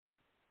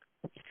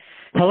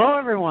Hello,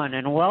 everyone,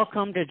 and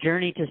welcome to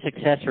Journey to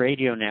Success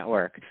Radio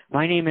Network.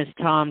 My name is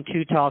Tom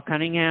Too Tall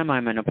Cunningham.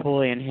 I'm a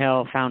Napoleon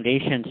Hill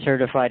Foundation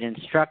certified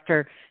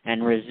instructor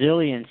and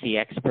resiliency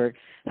expert,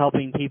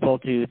 helping people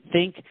to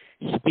think,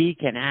 speak,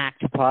 and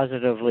act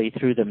positively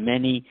through the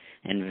many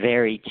and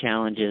varied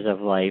challenges of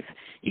life.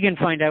 You can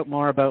find out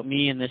more about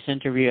me in this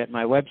interview at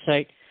my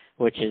website,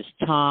 which is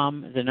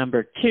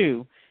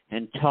Tom2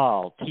 and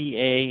Tall,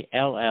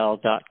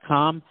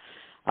 TALL.com.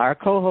 Our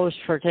co-host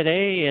for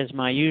today is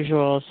my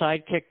usual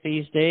sidekick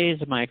these days,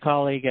 my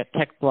colleague at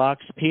TechBlocks,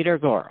 Peter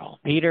Gorel.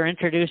 Peter,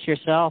 introduce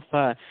yourself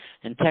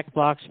and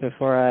TechBlocks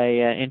before I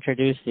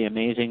introduce the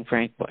amazing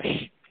Frank Busch.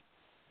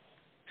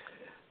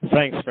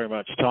 Thanks very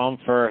much, Tom,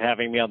 for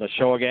having me on the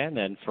show again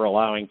and for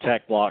allowing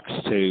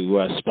TechBlocks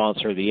to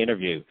sponsor the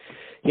interview.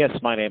 Yes,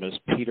 my name is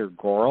Peter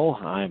Gorel.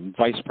 I'm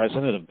Vice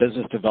President of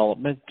Business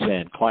Development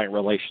and Client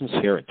Relations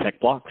here at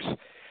TechBlocks.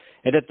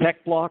 And at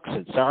TechBlocks,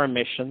 it's our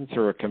mission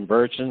through a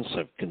convergence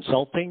of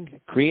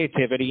consulting,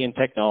 creativity, and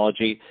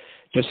technology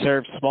to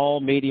serve small,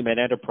 medium, and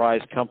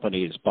enterprise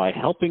companies by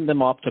helping them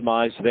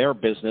optimize their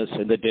business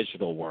in the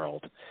digital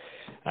world.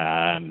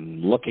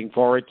 I'm looking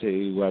forward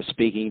to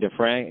speaking to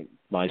Frank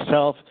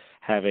myself,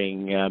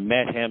 having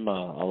met him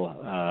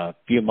a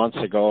few months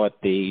ago at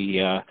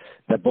the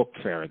book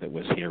fair that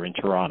was here in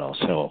Toronto.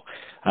 So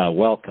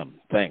welcome.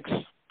 Thanks.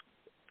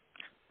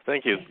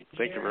 Thank you.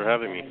 Thank you for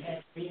having me.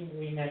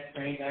 We met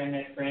Frank. I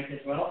met Frank as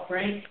well.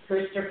 Frank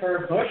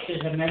Christopher Busch is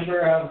a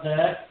member of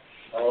the...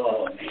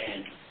 Oh,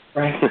 man.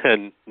 Frank.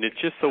 And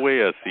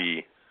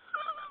Nichissawayasi.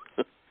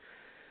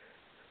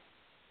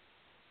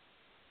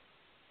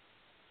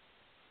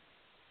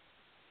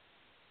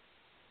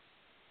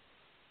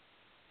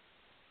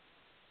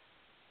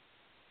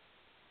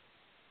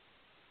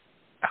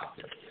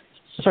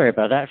 Sorry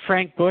about that.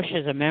 Frank Busch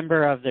is a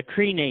member of the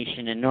Cree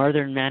Nation in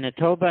northern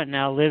Manitoba and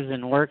now lives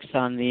and works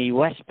on the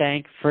West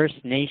Bank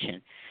First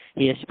Nation.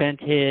 He has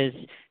spent his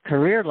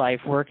career life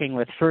working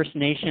with First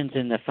Nations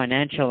in the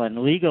financial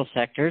and legal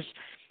sectors,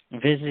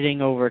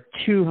 visiting over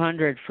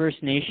 200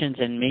 First Nations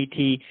and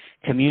Métis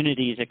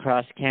communities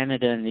across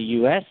Canada and the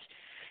U.S.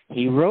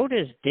 He wrote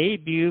his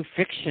debut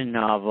fiction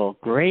novel,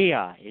 Gray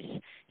Eyes,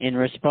 in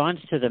response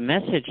to the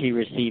message he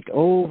received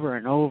over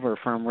and over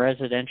from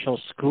residential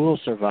school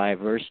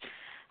survivors,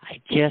 I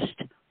just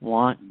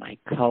want my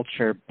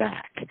culture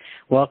back.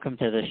 Welcome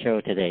to the show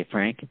today,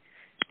 Frank.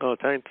 Oh,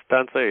 thanks.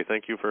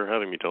 Thank you for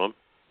having me, Tom.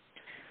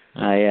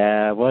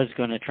 I was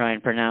going to try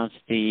and pronounce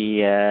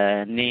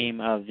the name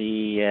of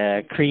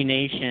the Cree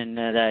Nation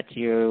that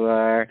you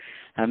are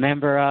a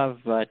member of,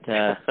 but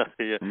yeah,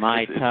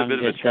 my tongue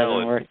just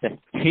doesn't work.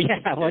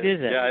 Yeah, what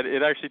is it? Yeah,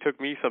 it actually took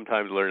me some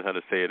time to learn how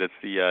to say it. It's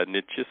the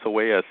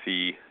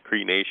Nichissawayasi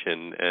Cree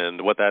Nation,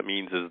 and what that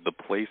means is the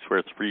place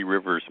where three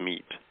rivers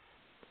meet.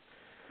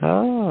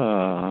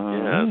 Oh,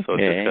 yeah. So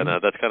okay.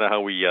 that's kind of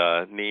how we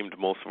named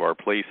most of our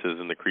places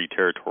in the Cree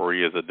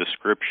territory, as a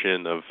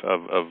description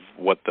of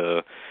what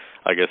the,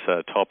 I guess,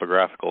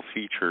 topographical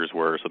features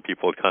were, so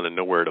people would kind of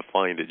know where to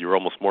find it. You're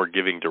almost more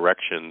giving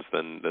directions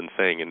than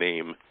saying a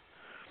name.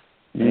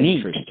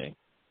 Neat. Interesting.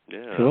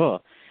 Yeah.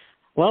 Cool.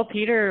 Well,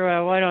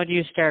 Peter, why don't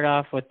you start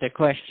off with the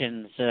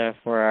questions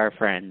for our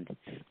friend?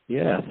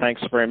 Yeah,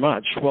 thanks very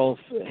much. Well,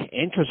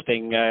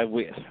 interesting. I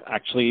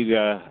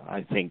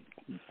think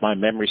my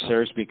memory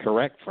serves me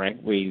correct,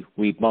 Frank. We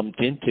bumped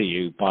into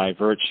you by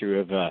virtue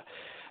of a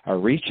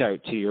reach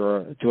out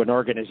to an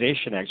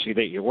organization actually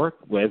that you work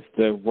with,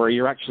 where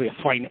you're actually a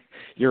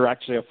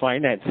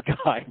finance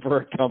guy for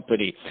a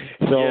company.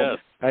 So. Yes.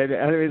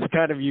 It's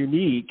kind of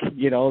unique,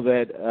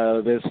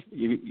 that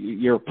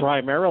you're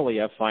primarily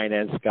a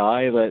finance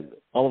guy,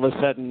 but all of a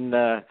sudden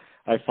I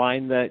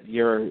find that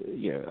you're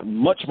a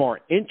much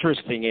more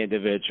interesting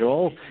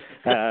individual,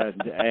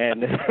 and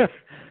that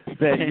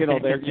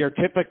they're your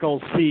typical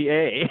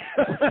CA.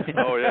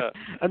 Oh yeah,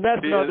 and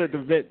that's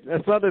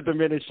not a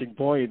diminishing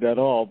point at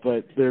all.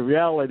 But the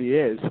reality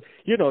is,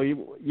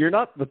 you're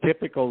not the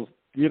typical.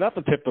 You're not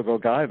the typical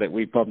guy that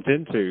we bumped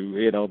into,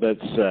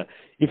 that's,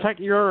 in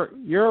fact, you're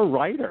a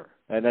writer,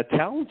 and a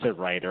talented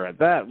writer at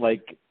that.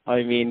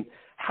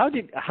 How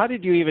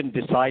did you even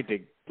decide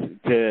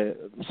to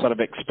sort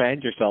of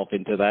expand yourself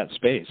into that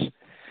space?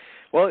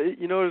 Well, it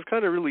was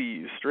kind of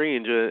really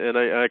strange, and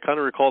I kind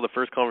of recall the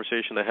first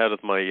conversation I had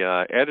with my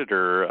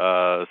editor,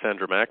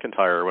 Sandra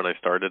McIntyre, when I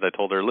started. I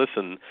told her,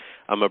 listen,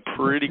 I'm a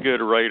pretty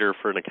good writer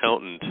for an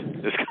accountant,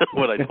 is kind of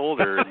what I told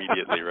her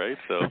immediately, right?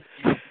 So...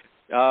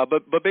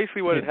 But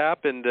basically what had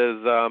happened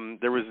is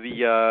there was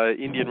the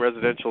Indian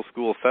Residential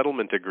School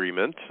Settlement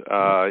Agreement.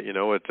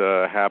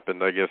 It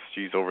happened, I guess,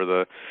 over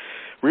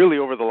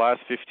the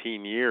last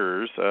 15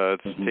 years.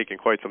 It's taken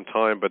quite some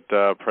time, but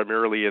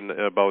primarily in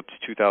about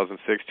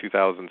 2006,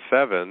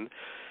 2007.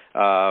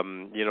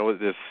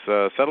 This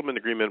settlement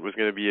agreement was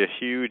going to be a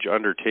huge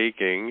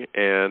undertaking,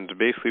 and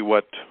basically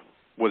what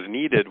was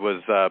needed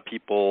was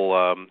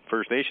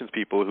First Nations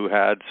people who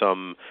had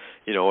some,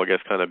 I guess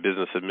kind of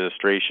business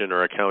administration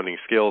or accounting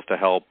skills to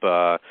help,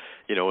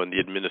 in the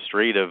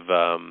administrative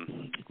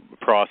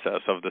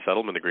process of the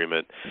settlement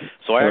agreement.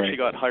 So I actually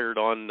got hired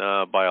on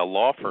by a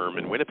law firm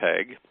in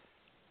Winnipeg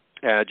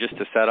just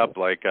to set up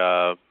like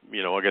I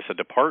guess a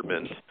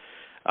department.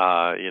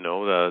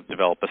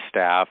 Develop a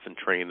staff and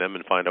train them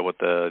and find out what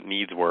the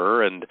needs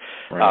were. And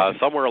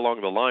somewhere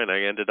along the line,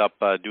 I ended up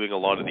doing a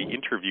lot of the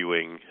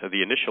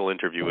initial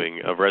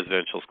interviewing of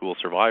residential school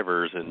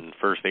survivors in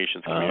First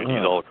Nations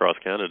communities all across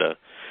Canada.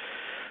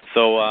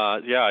 So,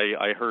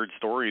 I heard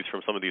stories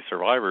from some of these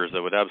survivors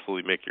that would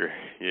absolutely make your,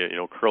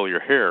 curl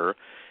your hair.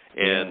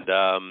 And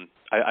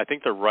I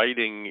think the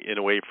writing, in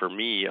a way, for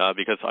me,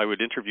 because I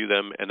would interview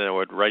them and then I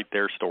would write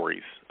their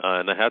stories.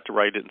 And I had to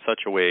write it in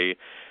such a way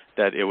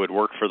that it would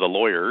work for the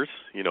lawyers,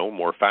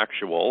 more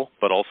factual,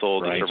 but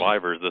also the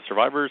survivors. The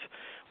survivors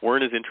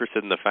weren't as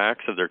interested in the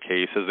facts of their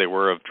case as they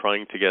were of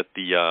trying to get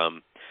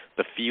the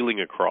feeling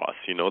across.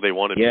 They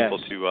wanted people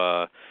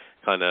to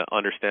kind of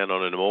understand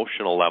on an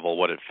emotional level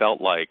what it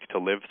felt like to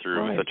live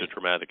through such a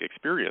traumatic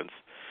experience.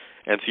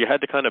 And so you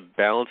had to kind of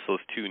balance those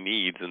two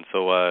needs. And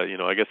so,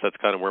 I guess that's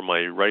kind of where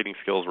my writing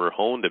skills were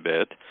honed a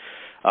bit.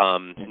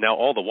 Now,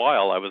 all the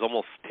while, I was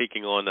almost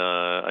taking on,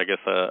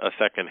 a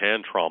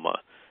secondhand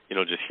trauma.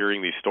 Just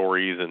hearing these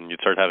stories, and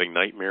you'd start having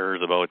nightmares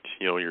about,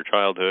 your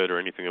childhood or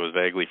anything that was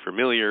vaguely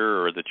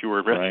familiar, or that you were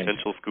in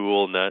residential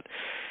school and that.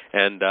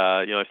 And,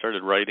 I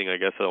started writing, I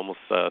guess, almost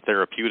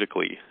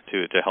therapeutically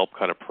to help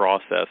kind of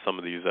process some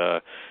of these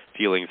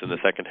feelings and the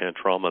secondhand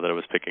trauma that I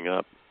was picking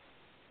up.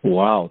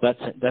 Wow,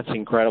 that's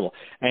incredible.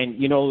 And,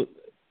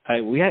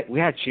 we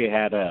actually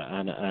had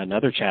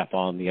another chap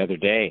on the other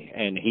day,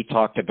 and he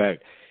talked about,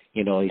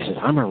 he says,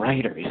 I'm a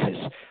writer. He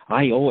says,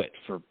 I owe it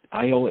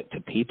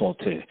to people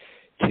to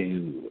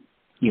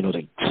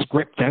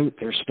script out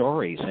their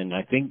stories. And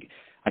I think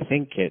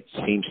it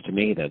seems to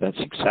me that that's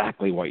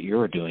exactly what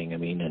you're doing. I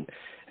mean,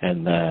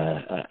 and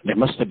there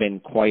must have been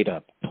quite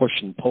a push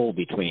and pull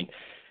between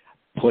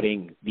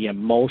putting the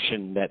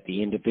emotion that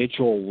the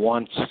individual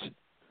wants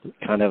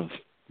kind of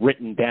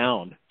written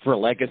down for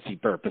legacy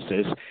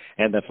purposes,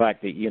 and the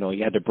fact that you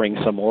had to bring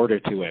some order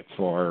to it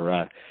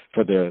for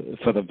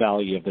the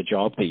value of the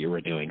job that you were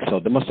doing. So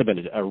there must have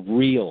been a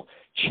real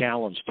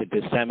challenge to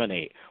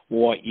disseminate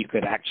what you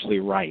could actually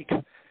write.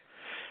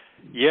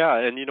 Yeah,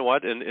 and you know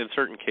what? In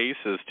certain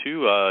cases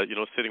too,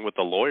 sitting with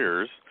the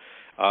lawyers,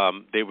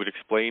 they would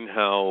explain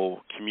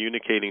how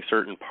communicating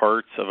certain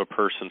parts of a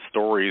person's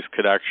stories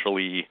could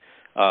actually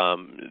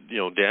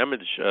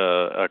damage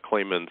a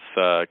claimant's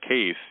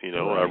case,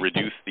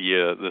 reduce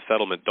the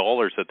settlement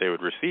dollars that they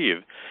would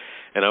receive.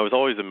 And I was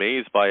always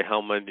amazed by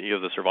how many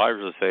of the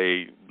survivors would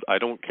say, I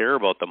don't care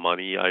about the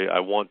money. I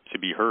want to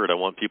be heard. I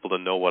want people to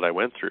know what I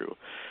went through.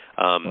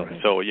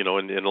 So,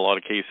 in a lot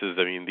of cases,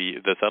 I mean,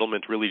 the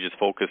settlement really just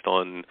focused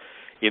on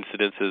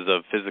incidences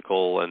of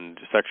physical and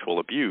sexual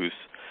abuse.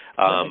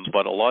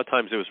 But a lot of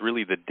times it was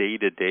really the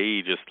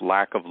day-to-day just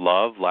lack of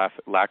love,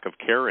 lack of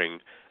caring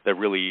that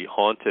really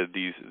haunted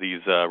these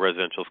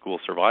residential school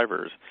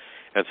survivors.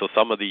 And so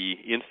some of the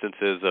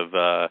instances of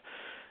the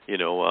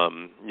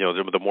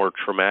more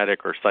traumatic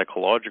or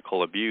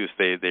psychological abuse,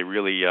 they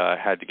really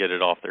had to get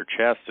it off their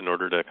chest in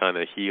order to kind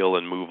of heal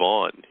and move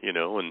on, and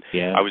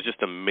I was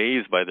just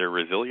amazed by their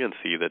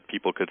resiliency that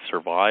people could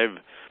survive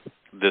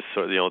this,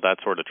 that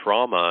sort of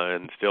trauma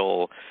and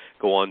still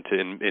go on to,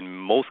 in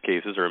most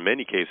cases or in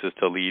many cases,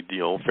 to lead,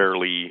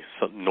 fairly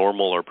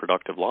normal or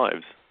productive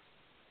lives.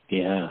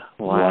 Yeah.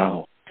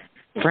 Wow.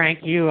 Frank,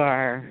 you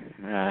are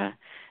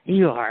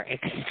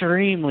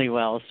extremely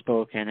well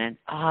spoken and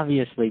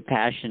obviously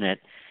passionate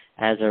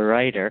as a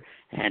writer.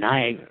 And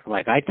I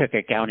took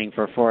accounting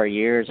for 4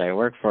 years. I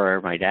worked for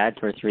my dad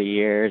for 3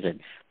 years and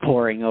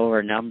poring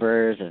over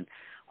numbers, and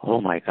oh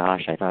my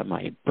gosh, I thought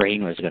my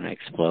brain was going to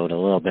explode. A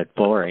little bit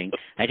boring.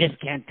 I just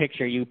can't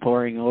picture you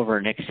poring over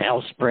an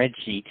Excel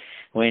spreadsheet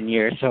when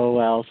you're so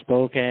well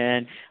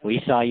spoken.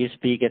 We saw you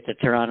speak at the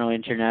Toronto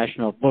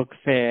International Book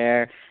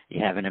Fair.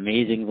 You have an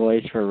amazing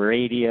voice for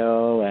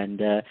radio and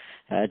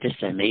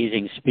just an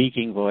amazing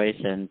speaking voice,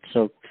 and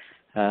so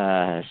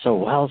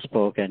well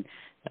spoken.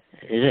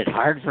 Is it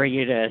hard for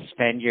you to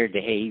spend your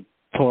day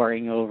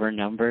poring over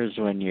numbers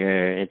when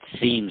it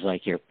seems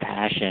like your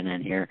passion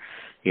and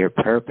your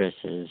purpose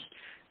is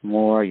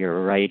more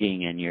your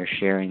writing and you're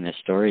sharing the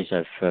stories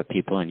of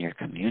people in your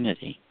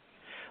community?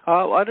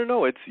 I don't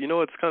know. It's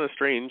kind of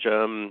strange.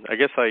 I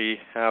guess I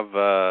have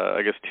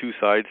two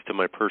sides to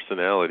my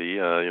personality.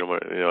 I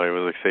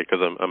really say because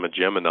I'm a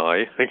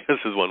Gemini. I guess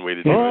is one way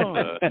to do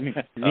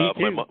it.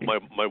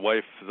 My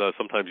wife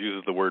sometimes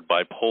uses the word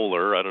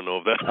bipolar. I don't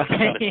know if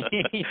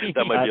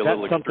that might be a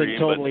little something extreme.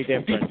 Totally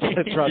different.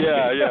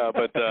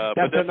 But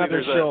that's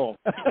another show.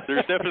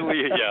 There's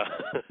definitely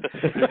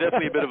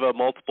a bit of a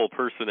multiple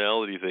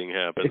personality thing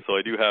happen. So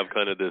I do have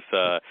kind of this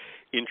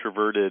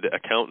introverted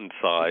accountant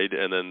side,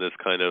 and then this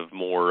kind of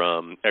more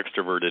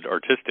extroverted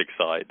artistic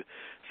side.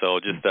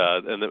 So just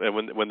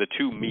and when the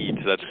two meet,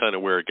 that's kind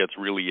of where it gets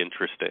really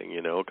interesting,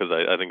 because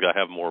I think I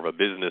have more of a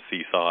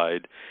businessy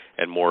side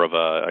and more of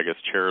a, I guess,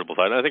 charitable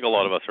side. And I think a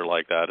lot of us are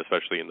like that,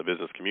 especially in the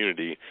business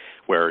community,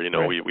 where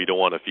we don't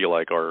want to feel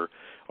like our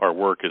our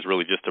work is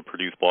really just to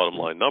produce bottom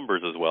line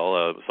numbers as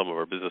well. Some of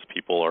our business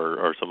people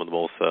are some of the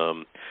most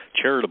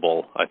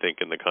charitable, I think,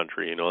 in the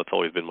country. You know, it's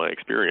always been my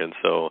experience.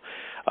 So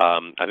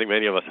I think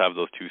many of us have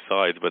those two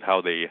sides, but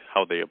how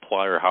they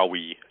apply or how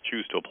we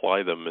choose to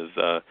apply them is,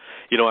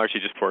 you know,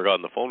 actually just before I got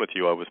on the phone with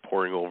you, I was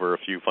poring over a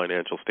few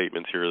financial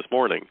statements here this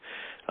morning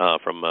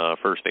from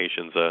First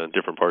Nations in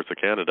different parts of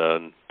Canada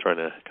and trying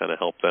to kind of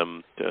help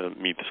them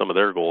meet some of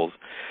their goals.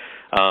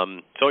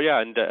 So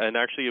yeah, and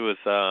actually it was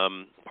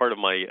part of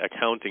my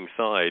accounting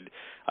side,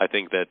 I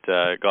think,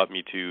 that got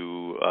me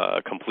to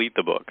complete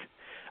the book,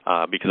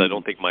 because I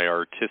don't think my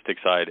artistic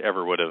side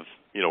ever would have,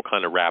 you know,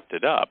 kind of wrapped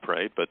it up,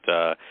 right? But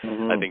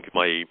I think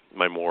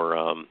my more,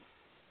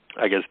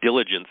 I guess,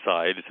 diligent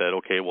side said,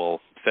 okay,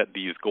 well, set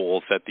these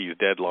goals, set these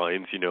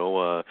deadlines, you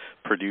know,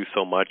 produce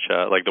so much,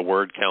 like the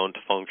word count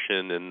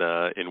function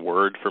in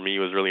Word for me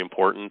was really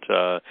important.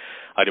 I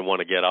didn't want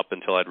to get up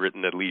until I'd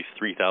written at least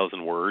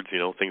 3,000 words, you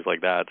know, things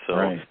like that. So,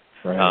 right.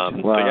 Wow.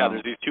 So yeah,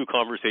 there's these two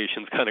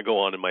conversations kind of go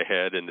on in my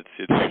head, and it's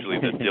usually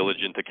the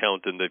diligent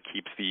accountant that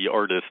keeps the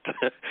artist,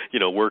 you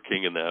know,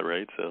 working in that,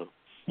 right? So.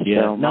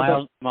 Yeah,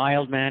 so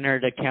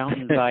mild-mannered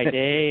accountant by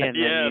day, and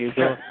then you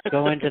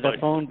go into the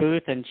phone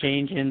booth and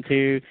change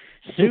into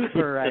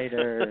super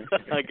writer.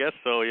 I guess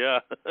so, yeah.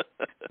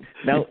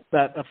 Now,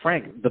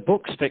 Frank, the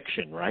book's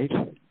fiction, right?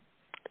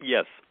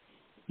 Yes.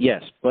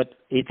 Yes, but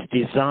it's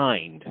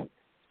designed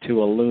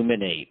to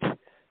illuminate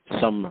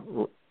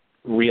some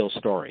real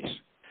stories.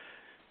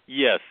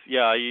 Yes,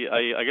 yeah.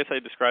 I guess I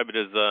describe it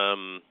as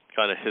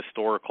kind of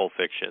historical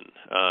fiction.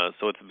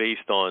 So it's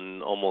based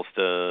on almost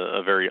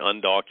a very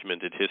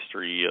undocumented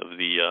history of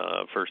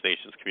the First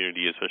Nations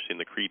community, especially in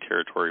the Cree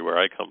territory where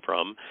I come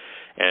from.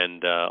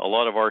 And a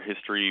lot of our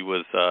history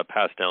was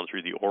passed down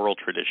through the oral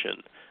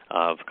tradition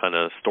of kind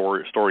of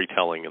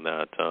storytelling and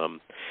that.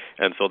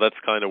 And so that's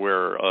kind of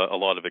where a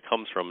lot of it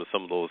comes from, is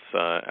some of those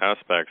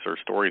aspects or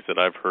stories that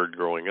I've heard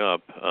growing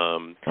up,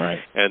 right.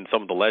 And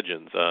some of the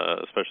legends,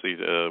 especially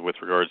with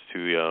regards to,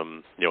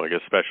 you know, I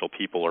guess special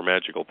people or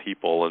magical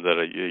people, and that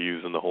I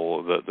use in the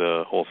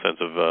whole sense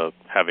of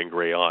having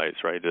gray eyes,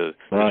 right, to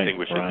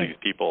distinguish these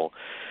people.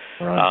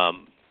 Right.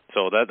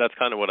 So that's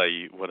kind of what I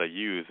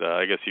use.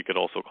 I guess you could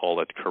also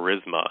call it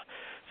charisma.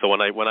 So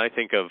when I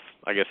think of,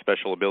 I guess,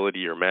 special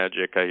ability or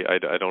magic, I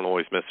don't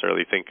always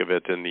necessarily think of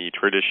it in the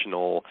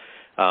traditional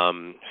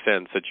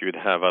sense that you would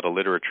have out of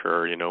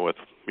literature, you know, with,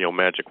 you know,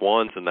 magic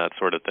wands and that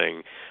sort of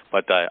thing.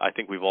 But I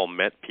think we've all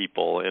met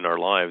people in our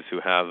lives who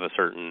have a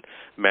certain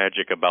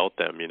magic about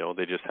them. You know,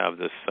 they just have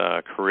this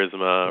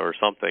charisma or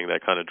something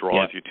that kind of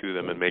draws you to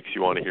them and makes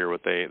you want to hear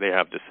what they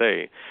have to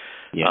say.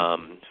 Yeah.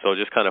 So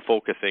just kind of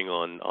focusing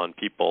on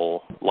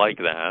people like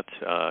that,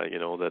 you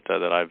know, that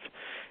I've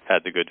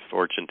had the good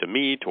fortune to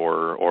meet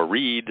or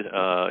read,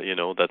 you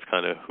know, that's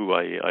kind of who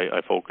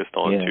I focused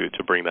on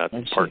to bring that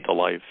part to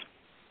life.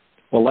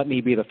 Well, let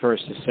me be the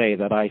first to say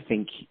that I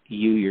think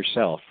you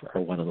yourself are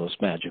one of those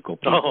magical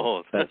people.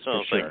 Oh, that's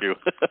for sure. Thank you.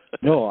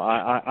 No,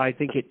 I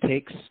think it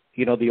takes,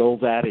 you know, the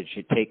old adage,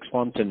 it takes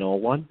one to know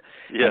one.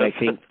 Yes. And I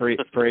think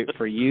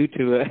for you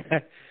to,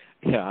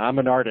 yeah, I'm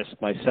an artist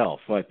myself.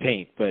 I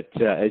paint, but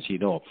as you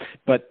know,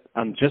 but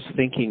I'm just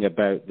thinking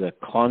about the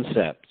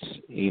concepts,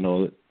 you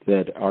know,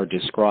 that are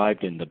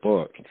described in the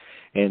book,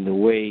 and the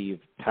way you've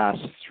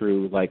passed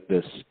through, like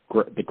the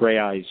Gray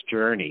Eyes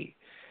journey,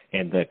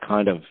 and the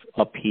kind of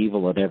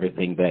upheaval and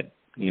everything that,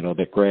 you know,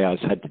 that Gray Eyes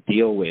had to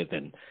deal with.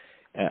 And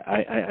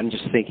I'm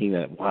just thinking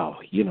that, wow,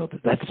 you know,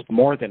 that's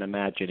more than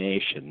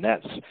imagination.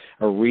 That's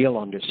a real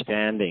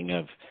understanding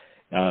of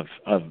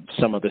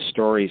some of the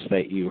stories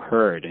that you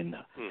heard. And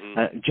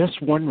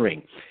just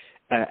wondering,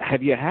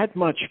 have you had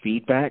much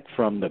feedback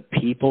from the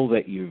people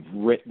that you've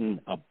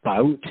written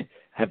about?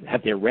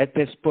 Have they read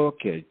this book?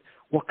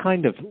 What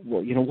kind of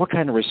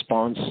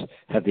response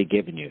have they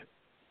given you?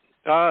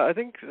 I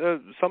think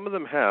some of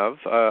them have.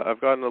 I've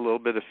gotten a little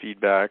bit of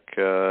feedback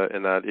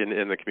in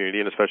the community,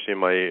 and especially in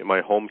my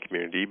home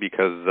community,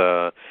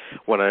 because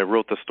when I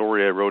wrote the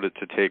story, I wrote it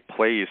to take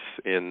place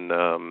in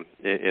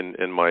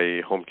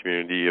my home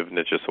community of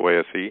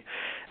Nitchissawayasi,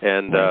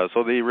 and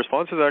so the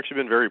response has actually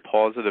been very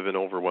positive and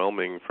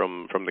overwhelming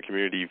from the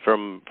community,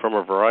 from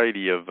a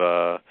variety of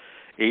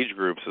age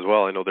groups as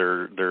well. I know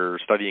they're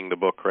studying the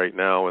book right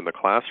now in the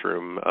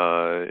classroom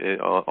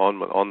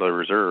on the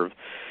reserve.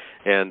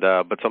 And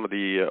but some of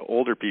the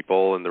older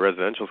people and the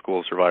residential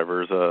school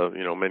survivors,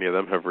 you know, many of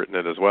them have written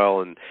it as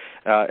well, and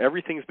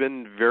everything's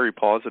been very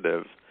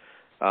positive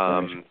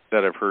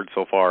that I've heard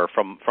so far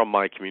from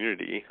my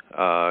community.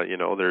 You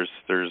know,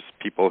 there's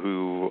people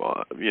who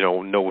you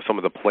know some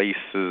of the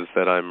places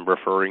that I'm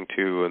referring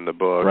to in the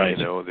book,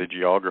 you know, the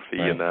geography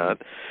and that.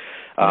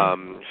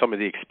 Some of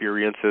the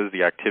experiences,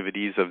 the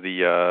activities of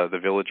the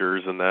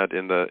villagers and that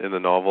in the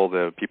novel,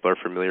 the people are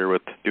familiar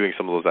with doing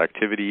some of those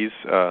activities.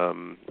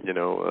 You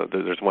know,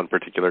 there's one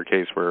particular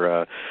case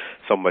where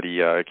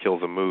somebody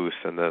kills a moose,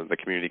 and the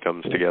community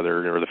comes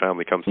together, or the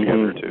family comes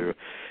together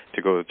to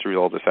to go through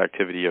all this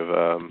activity of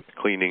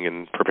cleaning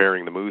and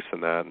preparing the moose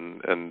and that,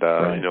 and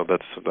right. you know,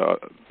 that's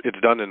it's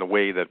done in a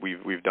way that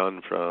we've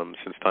done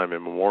since time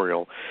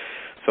immemorial.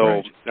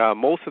 So right.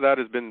 most of that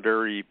has been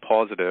very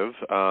positive.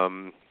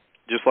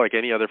 Just like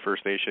any other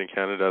First Nation in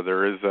Canada,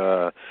 there is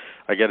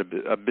I get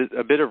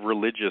a bit of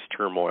religious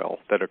turmoil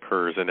that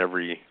occurs in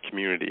every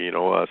community, you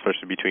know,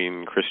 especially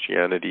between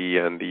Christianity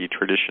and the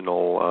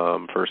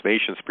traditional First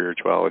Nation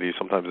spirituality.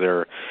 Sometimes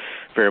they're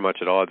very much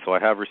at odds. So I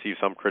have received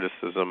some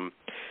criticism,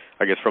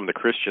 I guess, from the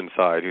Christian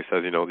side, who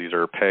says, you know, these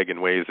are pagan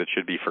ways that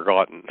should be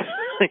forgotten.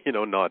 You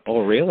know, not.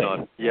 Oh, really?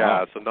 Yeah,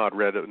 wow. So not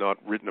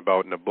written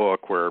about in a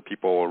book where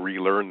people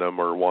relearn them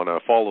or want to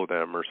follow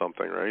them or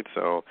something, right?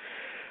 So.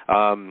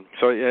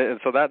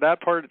 So that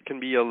part can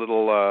be a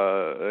little,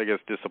 I guess,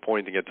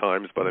 disappointing at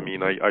times. But I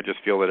mean, I just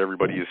feel that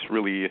everybody is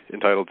really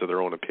entitled to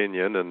their own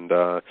opinion, and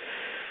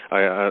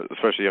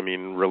especially, I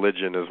mean,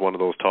 religion is one of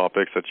those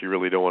topics that you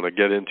really don't want to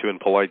get into in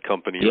polite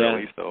company,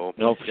 really. So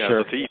no, for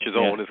sure. So to each his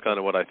own is kind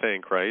of what I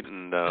think, right?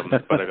 And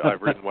but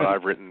I've written what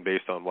I've written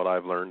based on what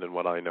I've learned and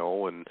what I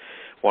know, and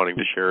wanting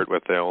to share it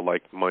with, you know,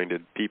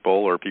 like-minded people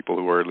or people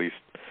who are at least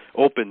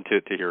open to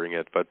hearing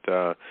it, but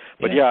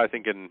I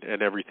think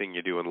in everything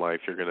you do in life,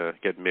 you're going to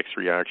get mixed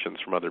reactions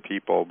from other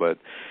people. But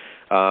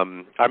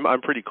I'm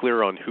pretty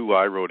clear on who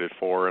I wrote it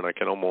for, and I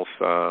can almost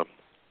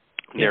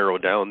narrow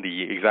down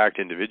the exact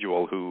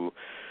individual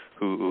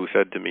who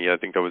said to me. I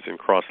think I was in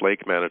Cross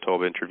Lake,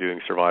 Manitoba, interviewing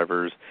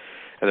survivors,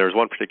 and there was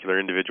one particular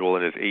individual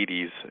in his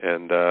 80s,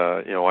 and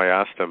you know, I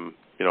asked him,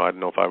 you know, I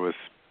don't know if I was,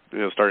 you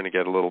know, starting to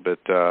get a little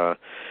bit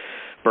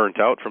burnt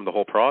out from the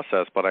whole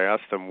process, but I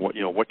asked him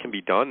what can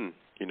be done,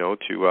 you know,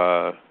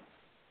 to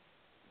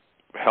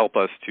help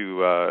us to,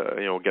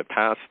 you know, get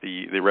past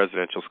the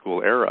residential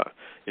school era.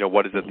 You know,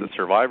 what is it that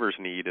survivors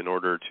need in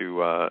order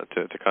to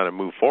kind of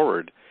move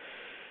forward?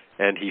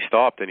 And he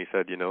stopped and he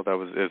said, you know,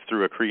 it's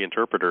through a Cree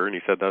interpreter, and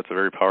he said that's a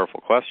very powerful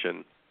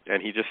question.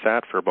 And he just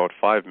sat for about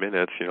 5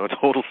 minutes, you know,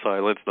 total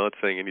silence, not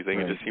saying anything.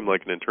 Right. It just seemed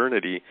like an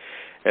eternity.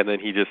 And then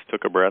he just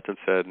took a breath and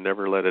said,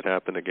 never let it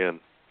happen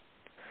again.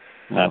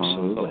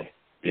 Absolutely.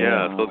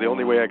 Yeah, so the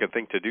only way I could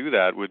think to do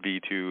that would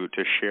be to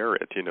share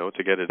it, you know,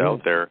 to get it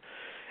out there.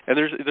 And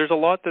there's a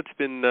lot that's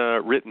been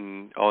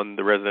written on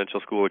the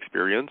residential school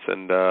experience,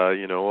 and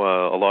you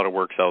know, a lot of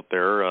works out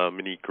there.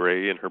 Monique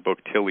Gray, in her book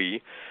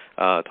Tilly,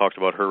 talked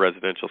about her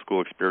residential school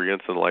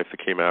experience and the life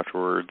that came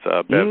afterwards.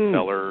 Bev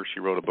Feller,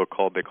 she wrote a book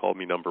called They Called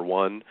Me Number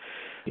One.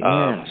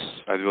 Yes.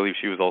 I believe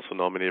she was also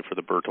nominated for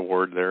the Burt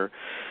Award there.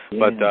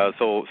 Yeah. But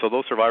so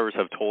those survivors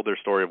have told their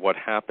story of what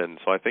happened.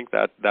 So I think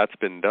that's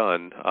been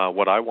done.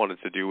 What I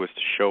wanted to do was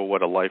to show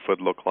what a life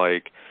would look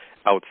like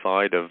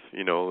outside of,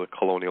 you know, the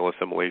colonial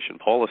assimilation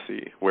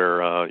policy,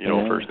 where you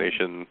know, a First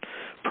Nation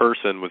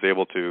person was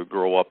able to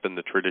grow up in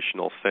the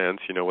traditional sense,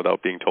 you know,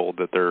 without being told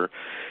that their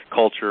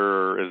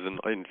culture is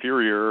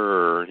inferior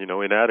or, you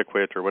know,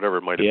 inadequate or whatever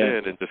it might have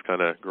been, and just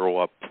kind of grow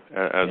up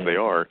as they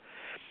are.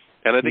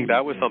 And I think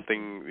that was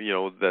something, you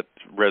know, that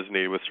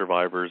resonated with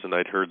survivors, and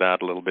I'd heard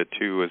that a little bit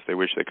too, is they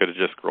wish they could have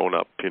just grown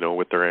up, you know,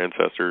 with their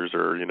ancestors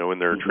or, you know, in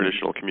their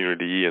traditional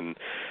community and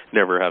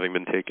never having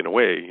been taken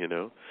away, you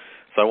know.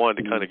 So I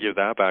wanted to kind of give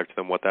that back to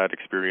them, what that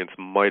experience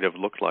might have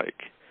looked like.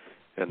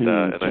 And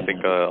I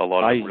think a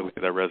lot of really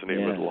that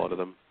resonated with a lot of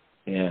them.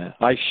 Yeah,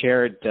 I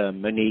shared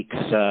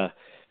Monique's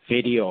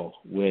video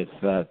with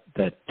the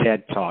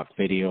TED Talk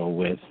video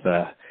with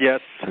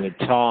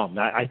Tom.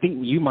 I think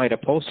you might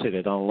have posted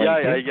it on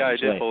LinkedIn. Yeah, I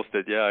did post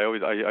it. Yeah,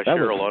 I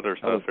share a lot of their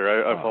stuff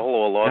there. I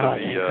follow a lot of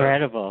the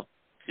incredible.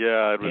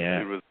 Yeah,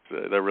 it was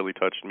that really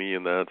touched me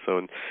in that. So,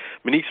 and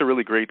Monique's a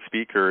really great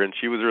speaker, and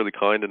she was really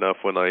kind enough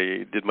when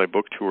I did my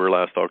book tour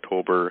last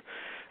October.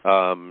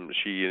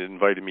 She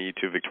invited me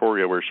to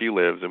Victoria, where she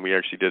lives, and we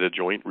actually did a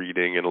joint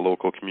reading in a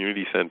local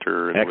community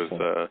center, and Excellent. It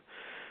was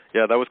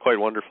that was quite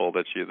wonderful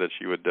that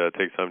she would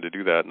take time to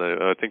do that.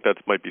 And I think that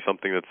might be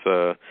something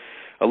that's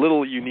a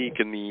little unique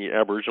in the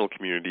Aboriginal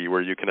community,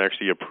 where you can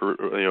actually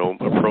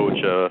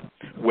approach a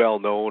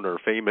well-known or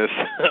famous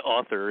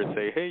author and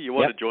say, hey, you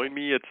want to join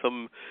me at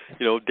some,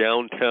 you know,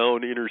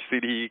 downtown inner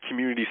city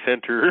community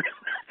center,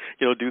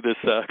 you know, do this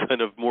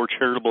kind of more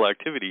charitable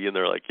activity? And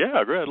they're like,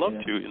 yeah, great, I'd love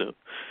to,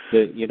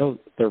 you know.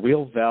 The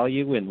real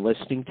value in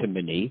listening to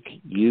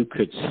Monique, you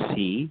could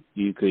see,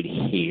 you could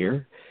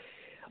hear,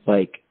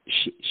 like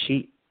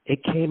she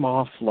it came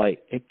off like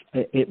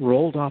it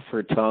rolled off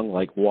her tongue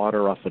like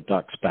water off a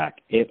duck's back.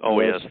 It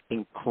was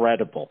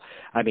incredible.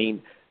 I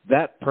mean,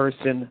 that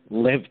person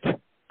lived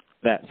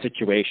that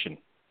situation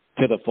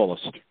to the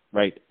fullest,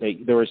 right?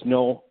 There was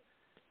no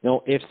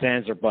ifs,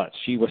 ands, or buts.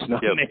 She was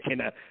not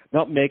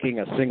making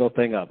a single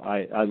thing up.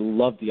 I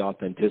love the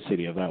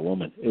authenticity of that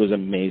woman. It was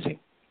amazing.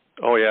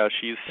 Oh yeah,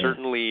 she's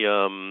certainly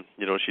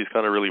she's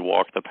kind of really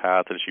walked the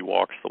path and she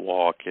walks the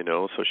walk,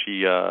 So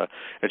she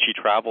and she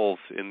travels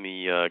in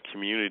the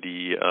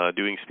community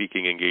doing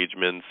speaking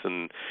engagements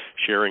and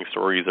sharing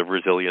stories of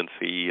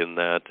resiliency and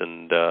that,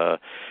 and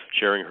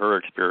sharing her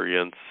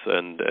experience,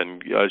 and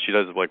she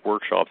does like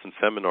workshops and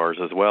seminars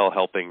as well,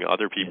 helping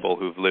other people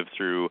who've lived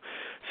through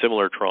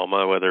similar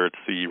trauma, whether it's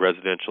the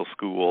residential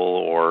school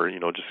or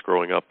just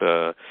growing up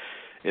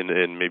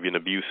in maybe an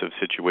abusive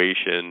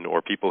situation,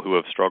 or people who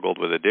have struggled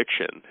with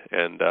addiction.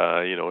 And,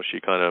 she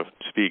kind of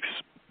speaks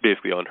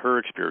basically on her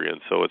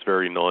experience, so it's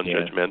very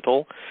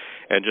non-judgmental.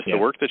 And just the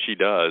work that she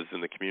does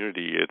in the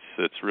community,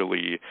 it's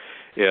really,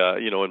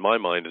 in my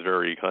mind, is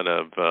very kind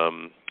of,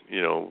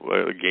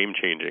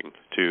 game-changing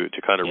to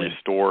kind of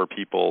restore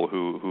people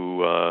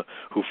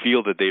who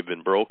feel that they've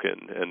been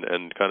broken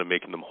and kind of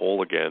making them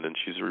whole again. And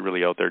she's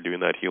really out there doing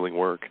that healing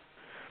work.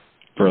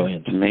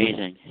 Brilliant.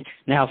 Amazing.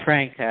 Now,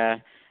 Frank,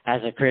 as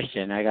a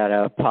Christian, I got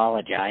to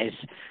apologize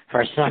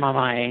for some of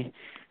my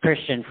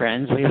Christian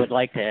friends. We would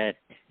like to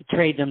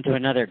trade them to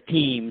another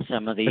team,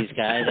 some of these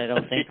guys. I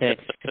don't think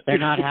they're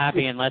not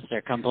happy unless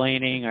they're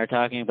complaining or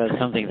talking about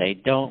something they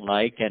don't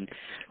like, and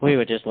we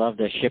would just love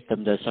to ship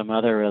them to some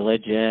other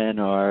religion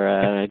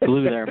or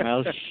glue their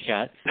mouth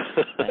shut.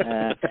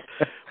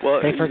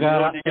 They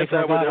forgot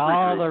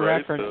all the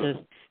references.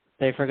 So.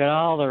 They forgot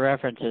all the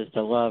references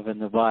to love in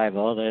the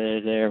Bible.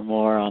 They're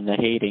more on the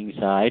hating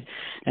side.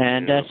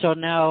 And so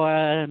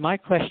now my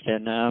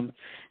question, and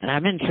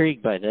I'm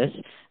intrigued by this,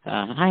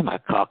 I'm a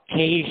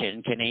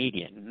Caucasian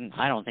Canadian.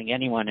 I don't think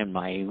anyone in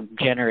my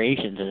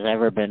generations has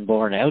ever been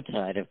born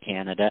outside of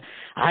Canada.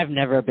 I've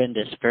never been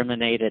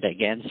discriminated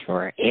against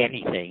for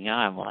anything.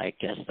 I'm like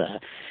just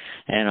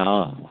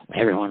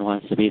everyone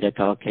wants to be the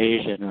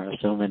Caucasian, or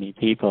so many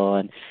people.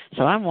 And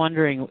so I'm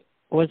wondering,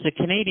 was the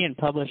Canadian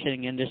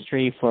publishing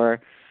industry for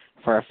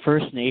a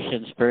First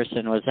Nations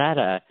person, was that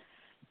a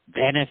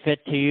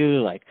benefit to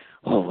you? Like,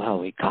 oh, well,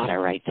 we got to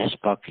write this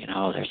book,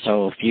 there's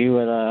so few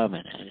of them,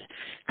 and a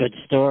good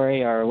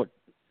story, or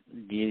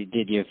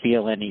did you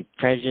feel any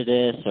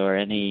prejudice or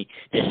any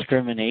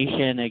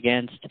discrimination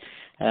against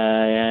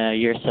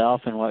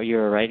yourself and what you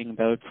were writing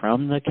about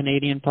from the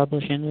Canadian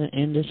publishing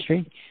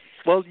industry?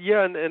 Well,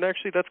 yeah, and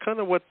actually that's kind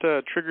of what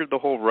triggered the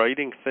whole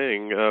writing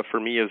thing for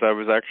me, is I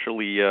was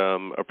actually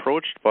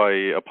approached by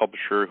a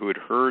publisher who had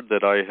heard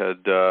that I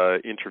had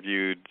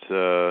interviewed,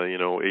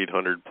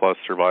 800-plus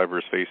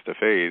survivors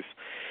face-to-face.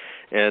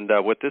 And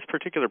what this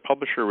particular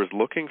publisher was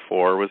looking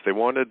for was they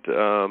wanted,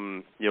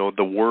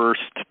 the worst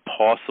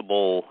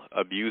possible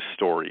abuse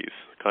stories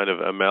kind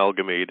of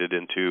amalgamated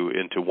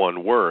into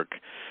one work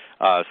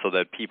so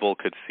that people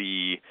could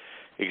see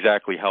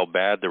exactly how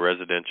bad the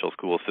residential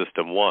school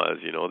system was.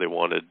 They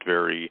wanted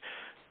very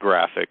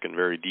graphic and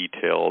very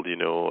detailed,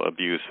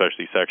 abuse,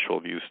 especially sexual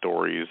abuse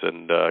stories,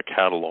 and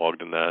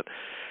cataloged in that.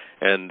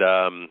 And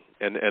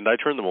I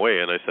turned them away,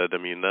 and I said,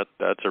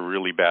 that's a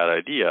really bad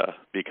idea,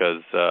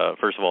 because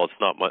first of all,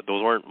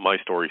 those weren't my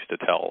stories to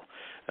tell.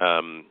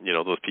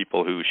 Those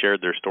people who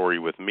shared their story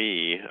with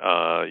me,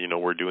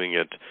 were doing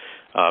it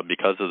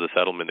because of the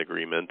settlement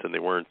agreement, and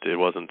it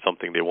wasn't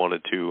something they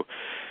wanted to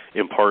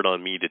impart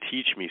on me to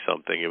teach me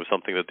something. It was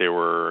something that they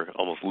were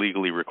almost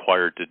legally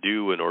required to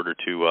do in order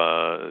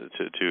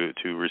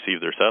to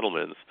receive their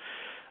settlements.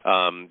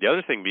 The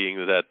other thing being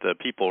that the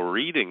people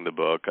reading the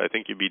book, I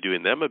think you'd be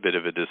doing them a bit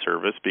of a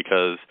disservice,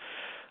 because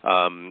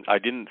I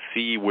didn't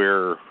see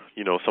where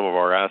some of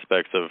our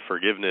aspects of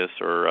forgiveness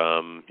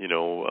or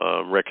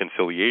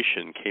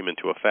reconciliation came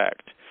into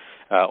effect.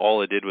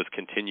 All it did was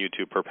continue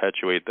to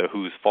perpetuate the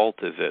whose fault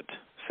is it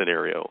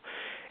scenario.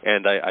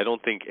 And I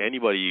don't think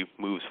anybody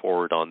moves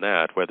forward on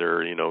that,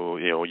 whether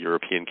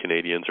European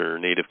Canadians or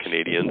Native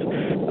Canadians.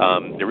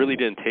 It really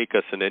didn't take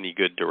us in any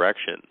good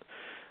direction.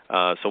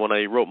 So when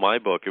I wrote my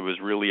book, it was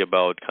really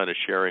about kind of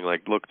sharing,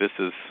 like, look, this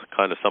is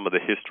kind of some of the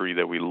history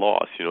that we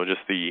lost.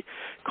 Just the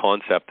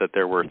concept that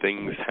there were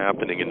things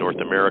happening in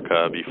North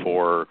America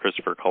before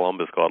Christopher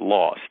Columbus got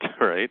lost,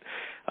 right?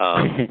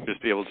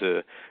 Just be able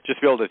to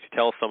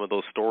tell some of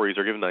those stories,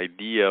 or give an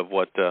idea of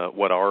what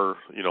our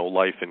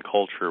life and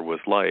culture was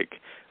like.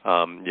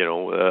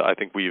 I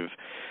think we've,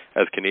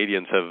 as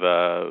Canadians, have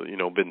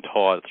been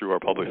taught through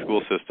our public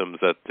school systems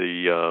that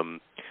the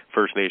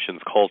First Nations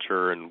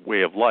culture and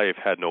way of life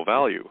had no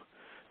value,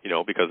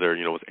 because there,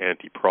 was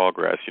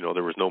anti-progress.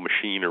 There was no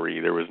machinery,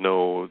 there was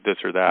no this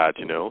or that.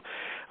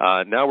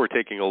 Now we're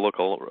taking a look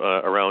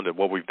around at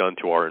what we've done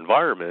to our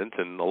environment,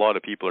 and a lot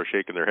of people are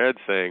shaking their heads,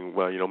 saying,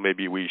 well,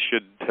 maybe we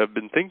should have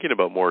been thinking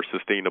about more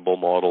sustainable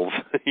models.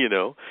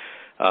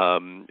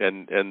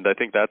 And I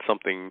think that's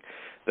something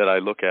that I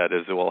look at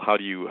is, well, how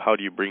do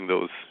you bring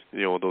those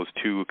those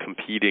two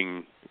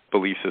competing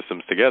belief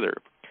systems together?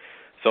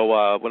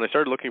 So when I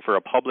started looking for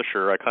a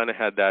publisher, I kind of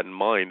had that in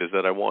mind, is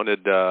that I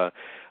wanted a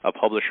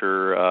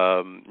publisher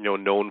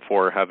known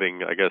for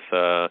having, I guess,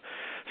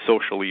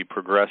 socially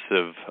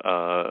progressive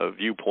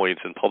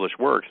viewpoints in published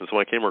works. And so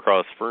when I came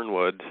across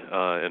Fernwood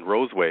and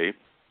Roseway,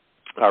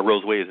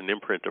 Roseway is an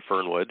imprint of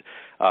Fernwood.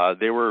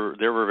 They were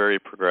very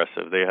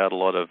progressive. They had a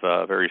lot of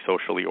very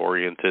socially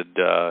oriented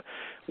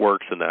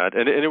works in that,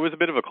 and it was a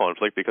bit of a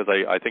conflict because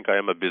I think I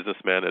am a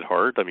businessman at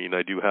heart. I mean,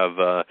 I do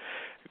have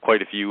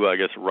quite a few, I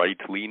guess,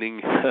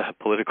 right-leaning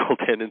political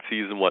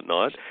tendencies and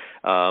whatnot,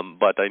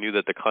 but I knew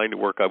that the kind of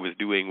work I was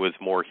doing was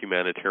more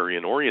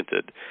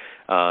humanitarian-oriented,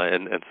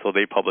 and so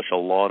they publish a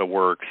lot of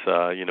works,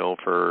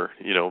 for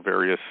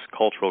various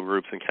cultural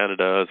groups in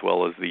Canada, as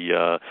well as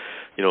the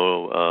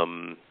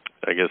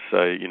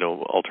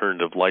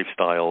alternative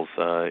lifestyles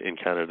in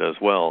Canada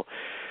as well.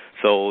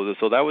 So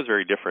that was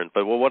very different.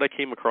 But what I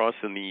came across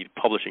in the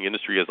publishing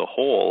industry as a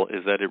whole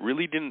is that it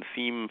really didn't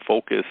seem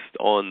focused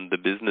on the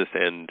business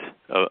end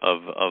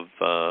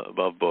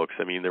of books.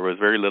 I mean, there was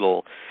very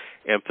little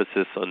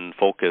emphasis and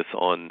focus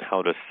on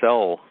how to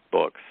sell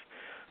books.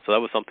 So that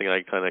was something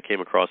I kind of came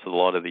across with a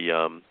lot of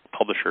the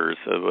publishers.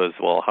 It was,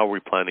 well, how are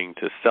we planning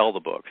to sell the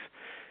books?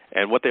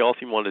 And what they all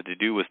seemed wanted to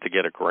do was to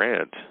get a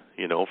grant,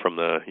 from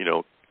the,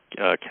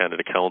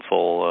 Canada Council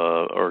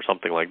or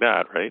something like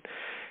that, right?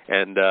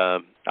 And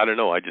I don't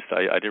know, I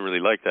didn't really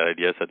like that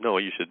idea. I said, no,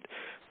 you should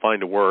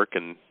find a work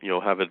and,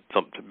 have it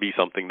be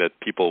something that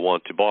people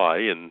want to buy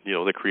and,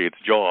 that creates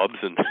jobs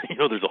and,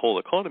 there's a whole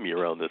economy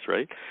around this,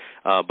 right?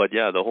 But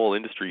yeah, the whole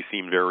industry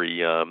seemed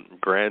very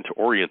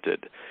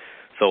grant-oriented.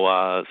 So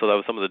that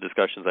was some of the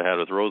discussions I had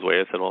with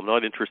Roseway. I said, well, I'm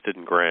not interested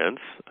in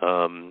grants,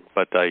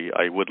 but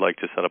I would like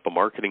to set up a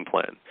marketing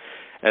plan.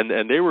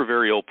 And they were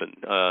very open.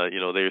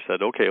 They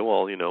said, okay,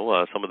 well,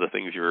 some of the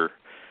things you're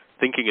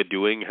thinking of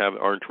doing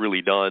aren't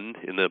really done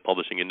in the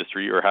publishing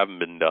industry or haven't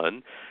been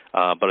done.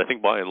 But I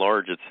think by and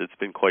large it's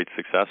been quite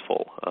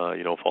successful,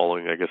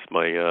 following, I guess,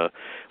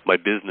 my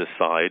business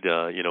side,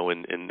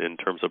 in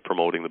terms of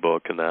promoting the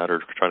book and that,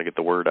 or trying to get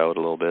the word out a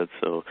little bit.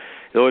 So,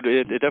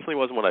 it definitely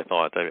wasn't what I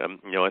thought.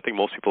 I think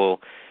most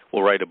people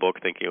will write a book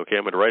thinking, okay,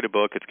 I'm going to write a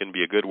book, it's going to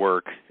be a good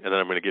work, and then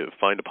I'm going to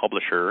find a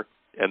publisher,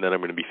 and then I'm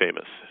going to be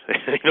famous,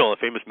 a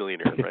famous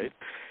millionaire, right?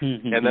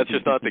 And that's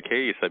just not the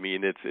case. I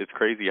mean, it's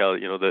crazy how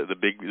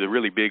the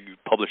really big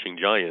publishing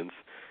giants,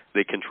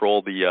 they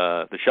control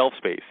the shelf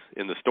space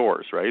in the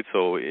stores, right?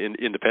 So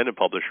independent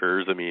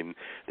publishers, I mean,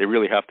 they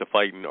really have to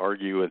fight and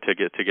argue and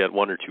to get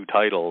one or two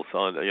titles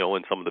on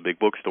in some of the big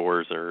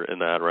bookstores or in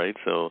that, right?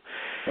 So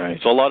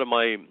a lot of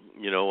my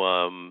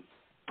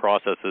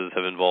processes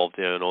have involved,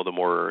 the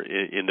more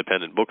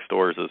independent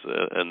bookstores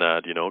and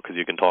that, because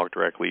you can talk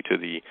directly to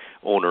the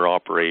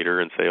owner-operator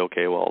and say,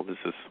 okay, well, this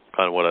is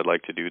kind of what I'd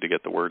like to do to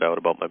get the word out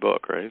about my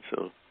book, right?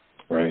 So.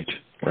 Right.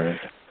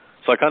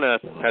 So I kind of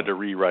had to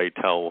rewrite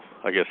how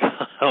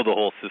the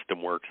whole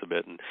system works a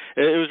bit. And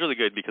it was really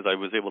good because I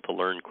was able to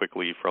learn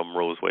quickly from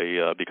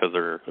Roseway because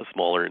they're a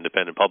smaller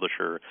independent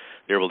publisher.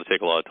 They were able to take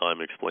a lot of time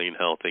and explain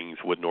how things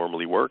would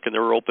normally work, and they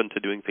were open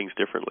to doing things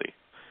differently.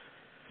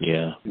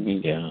 Yeah.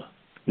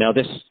 Now,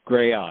 this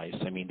Gray Eyes,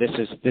 I mean,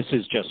 this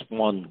is just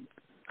one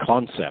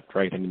concept,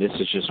 right? I mean, this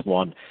is just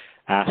one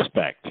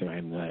aspect.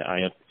 And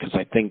because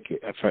I think,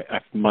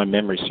 if my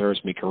memory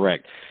serves me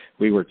correct,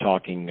 we were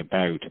talking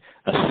about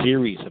a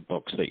series of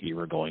books that you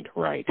were going to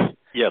write.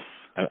 Yes.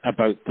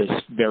 About this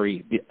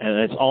and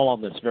it's all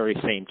on this very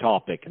same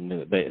topic. And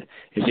is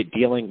it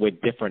dealing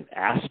with different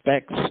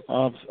aspects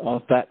of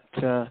that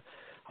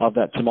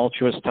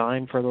tumultuous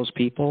time for those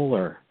people,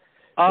 or?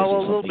 Well,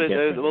 a little bit.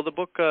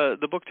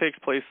 The book takes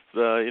place,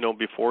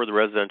 before the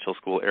residential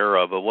school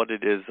era. But what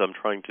it is I'm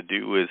trying to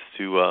do is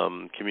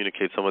to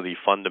communicate some of the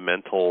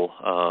fundamental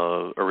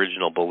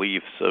original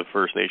beliefs of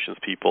First Nations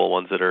people,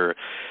 ones that are,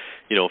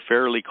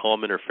 fairly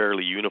common or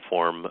fairly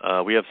uniform.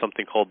 We have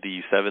something called the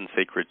 7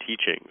 Sacred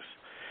Teachings,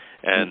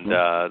 and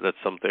that's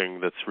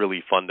something that's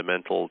really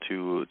fundamental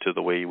to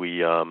the way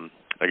we,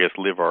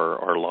 live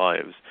our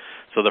lives.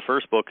 So the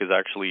first book is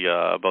actually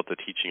about the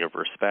teaching of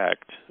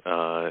respect,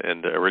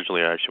 and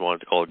originally I actually wanted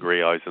to call it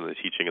Gray Eyes and the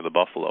Teaching of the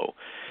Buffalo,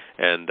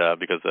 and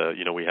because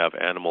we have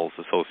animals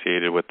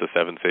associated with the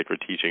 7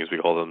 sacred teachings, we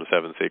call them the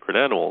 7 sacred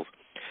animals,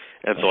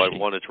 and so I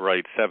wanted to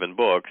write 7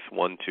 books,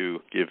 one to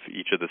give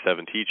each of the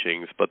 7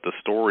 teachings, but the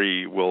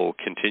story will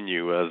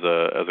continue as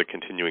a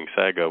continuing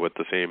saga with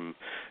the same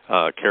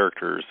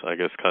characters, I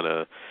guess, kind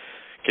of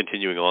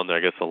continuing on,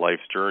 the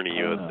life's journey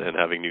and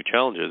having new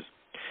challenges.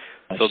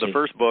 So the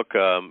first book,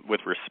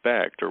 with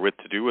respect,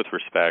 to do with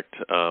respect,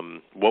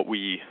 what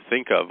we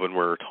think of when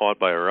we're taught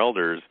by our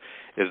elders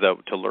is that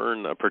to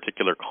learn a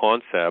particular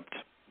concept,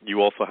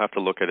 you also have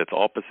to look at its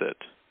opposite.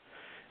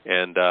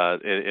 And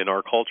in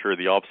our culture,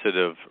 the opposite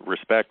of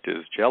respect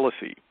is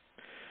jealousy.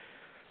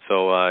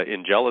 So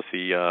in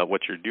jealousy,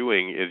 what you're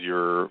doing is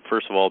you're,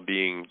 first of all,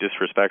 being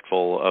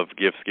disrespectful of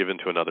gifts given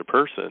to another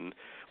person,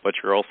 but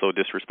you're also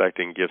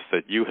disrespecting gifts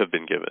that you have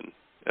been given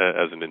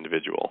as an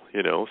individual,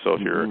 So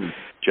if you're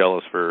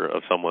jealous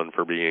of someone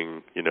for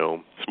being,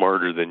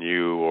 smarter than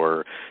you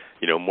or,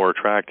 more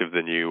attractive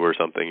than you or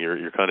something,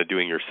 you're kind of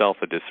doing yourself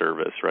a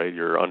disservice, right?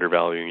 You're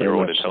undervaluing your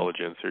own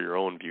intelligence or your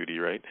own beauty,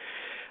 right?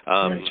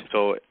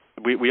 So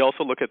we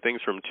also look at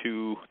things from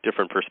 2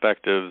 different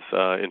perspectives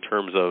in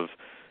terms of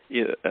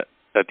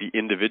at the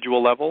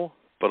individual level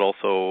but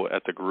also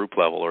at the group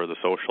level or the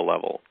social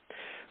level.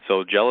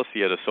 So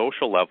jealousy at a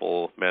social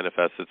level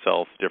manifests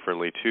itself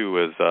differently too,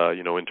 as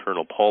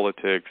internal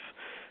politics,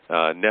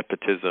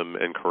 nepotism,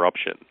 and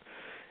corruption.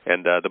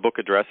 And the book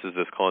addresses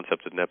this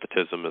concept of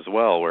nepotism as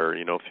well, where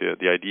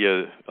the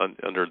idea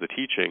under the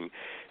teaching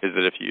is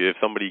that if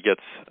somebody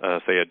gets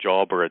say a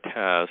job or a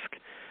task,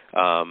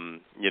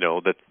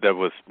 that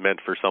was meant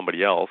for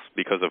somebody else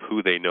because of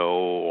who they know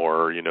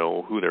or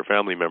who their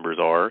family members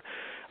are,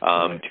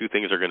 two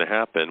things are going to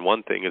happen.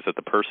 One thing is that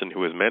the person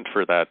who is meant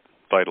for that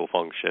vital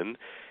function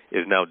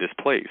is now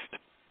displaced.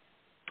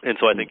 And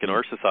so I think in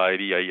our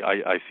society,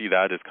 I see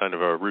that as kind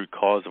of a root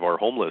cause of our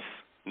homelessness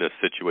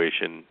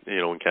situation,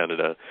 in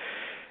Canada.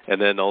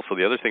 And then also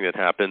the other thing that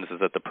happens is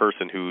that the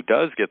person who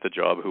does get the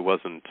job, who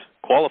wasn't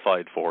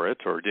qualified for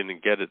it or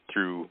didn't get it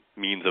through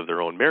means of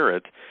their own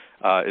merit,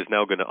 is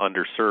now going to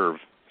underserve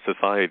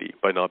society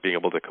by not being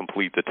able to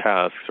complete the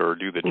tasks or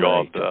do the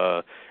job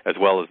as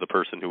well as the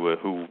person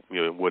who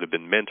would have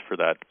been meant for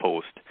that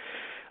post.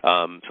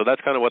 So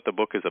that's kind of what the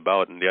book is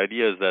about, and the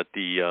idea is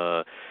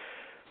that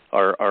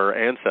our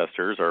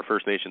ancestors, our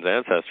First Nations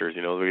ancestors,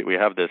 we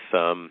have this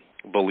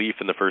belief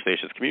in the First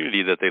Nations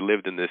community that they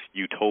lived in this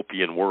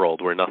utopian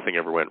world where nothing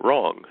ever went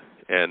wrong.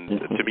 And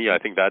to me, I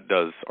think that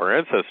does our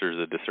ancestors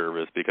a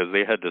disservice because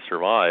they had to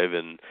survive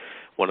in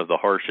one of the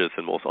harshest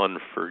and most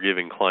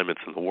unforgiving climates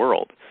in the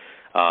world.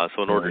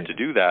 So in order to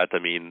do that,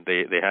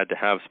 they had to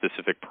have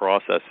specific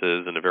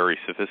processes and a very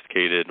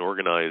sophisticated and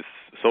organized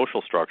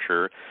social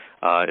structure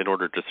in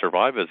order to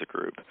survive as a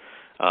group.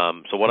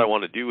 So what I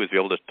want to do is be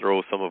able to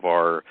throw some of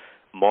our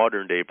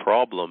modern-day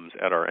problems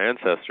at our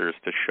ancestors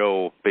to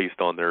show, based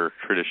on their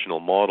traditional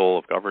model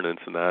of governance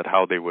and that,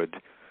 how they would,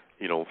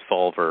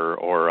 solve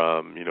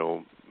or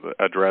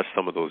address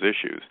some of those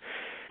issues.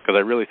 Because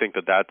I really think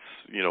that that's,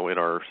 in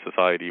our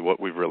society,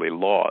 what we've really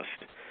lost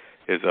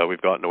is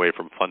we've gotten away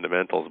from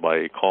fundamentals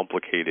by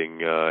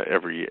complicating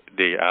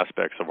everyday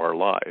aspects of our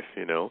life,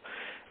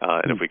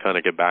 and if we kind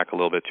of get back a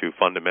little bit to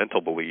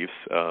fundamental beliefs,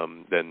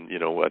 then,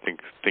 I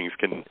think things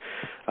can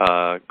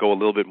go a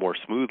little bit more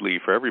smoothly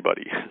for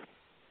everybody.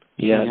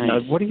 Yeah. Now,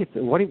 what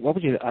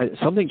would you?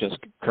 Something just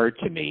occurred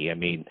to me.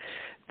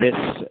 This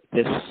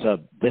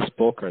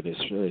book or this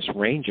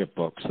range of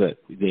books that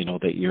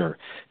that you're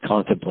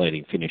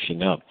contemplating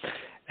finishing up.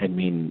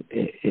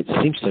 It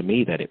seems to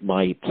me that it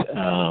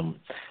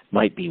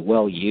might be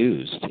well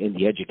used in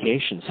the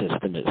education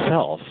system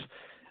itself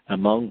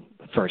among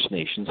First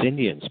Nations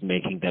Indians,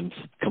 making them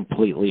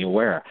completely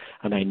aware.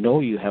 And I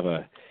know you had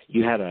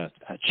a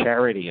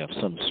charity of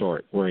some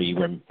sort where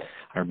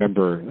I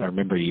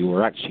remember you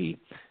were actually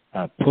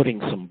putting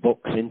some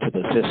books into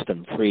the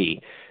system free,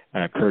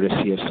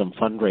 courtesy of some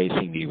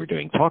fundraising that you were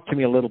doing. Talk to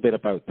me a little bit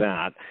about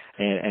that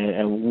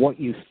and what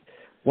you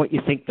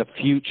think the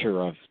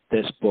future of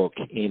this book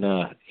in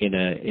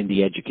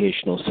the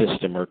educational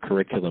system or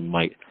curriculum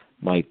might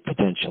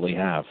potentially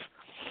have.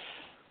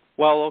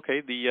 Well,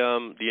 okay.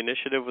 The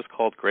initiative was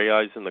called Gray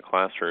Eyes in the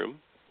Classroom,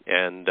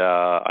 and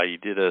I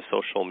did a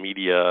social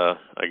media,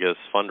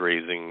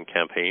 fundraising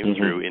campaign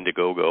through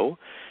Indiegogo.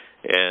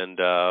 And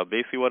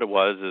basically what it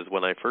was is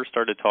when I first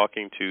started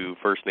talking to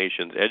First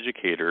Nations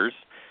educators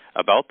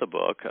about the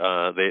book,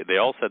 they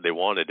all said they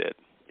wanted it.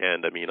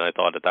 And I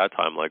thought at that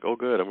time, like, oh,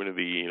 good, I'm going to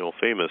be,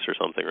 famous or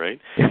something, right?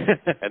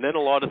 And then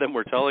a lot of them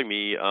were telling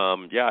me,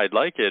 yeah, I'd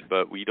like it,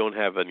 but we don't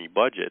have any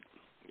budget.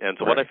 And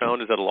so what I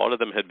found is that a lot of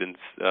them had been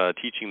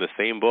teaching the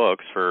same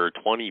books for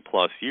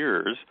 20-plus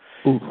years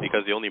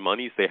because the only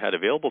monies they had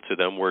available to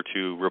them were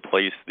to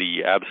replace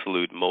the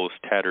absolute most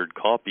tattered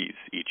copies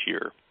each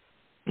year.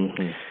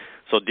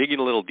 So digging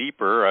a little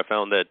deeper, I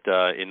found that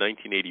in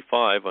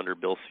 1985, under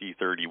Bill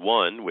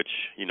C-31, which,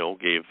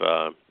 gave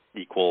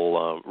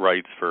equal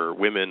rights for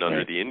women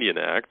under the Indian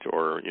Act,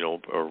 or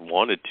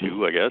wanted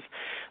to, I guess,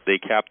 they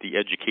capped the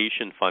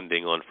education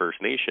funding on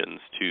First Nations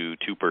to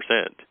 2%.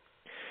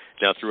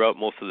 Now, throughout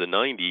most of the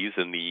 90s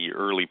and the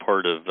early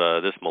part of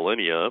this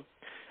millennia,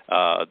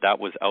 that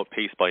was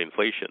outpaced by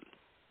inflation.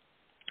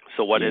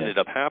 So what ended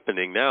up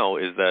happening now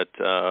is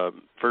that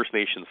First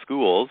Nation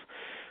schools,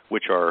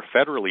 which are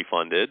federally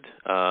funded,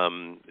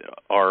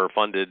 are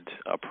funded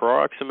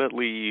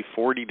approximately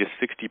 40 to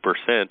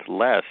 60%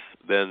 less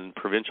than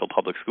provincial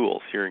public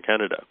schools here in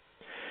Canada.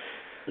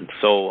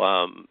 So,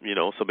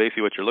 so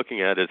basically what you're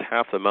looking at is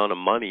half the amount of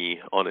money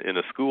in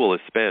a school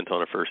is spent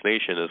on a First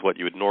Nation as what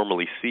you would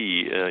normally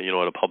see, at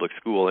a public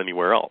school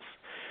anywhere else.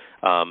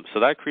 So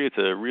that creates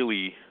a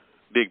really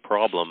big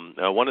problem.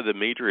 One of the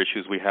major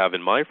issues we have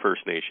in my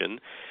First Nation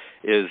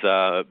is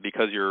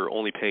because you're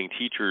only paying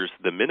teachers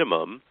the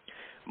minimum,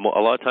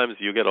 a lot of times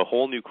you get a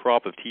whole new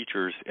crop of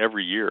teachers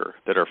every year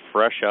that are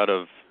fresh out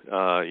of,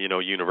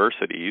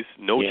 universities,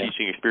 no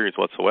teaching experience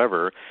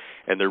whatsoever,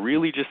 and they're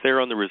really just there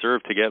on the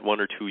reserve to get 1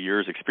 or 2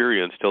 years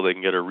experience till they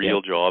can get a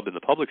real job in the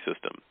public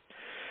system.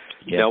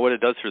 Now, what it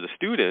does for the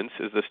students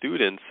is the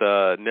students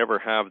never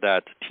have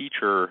that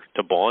teacher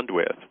to bond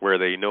with, where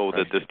they know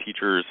that this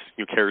teacher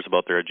cares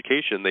about their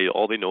education.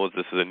 All they know is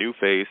this is a new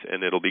face,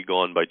 and it'll be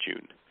gone by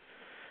June.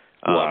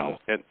 Wow.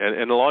 And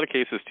in a lot of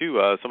cases,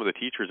 too, some of the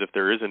teachers, if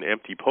there is an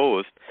empty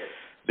post,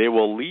 they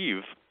will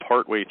leave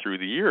partway through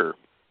the year,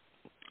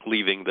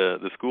 leaving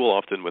the school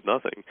often with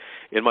nothing.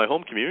 In my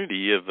home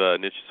community of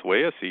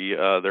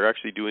Nitchissawayasi, they're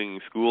actually doing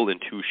school in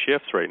 2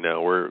 shifts right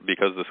now,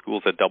 because the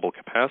school's at double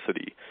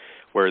capacity,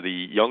 where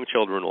the young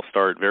children will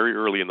start very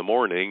early in the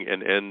morning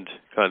and end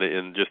kind of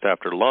in just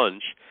after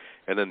lunch,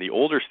 and then the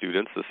older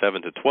students, the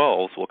 7 to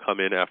 12s, will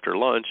come in after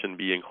lunch and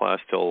be in class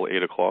till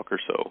 8 o'clock or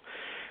so.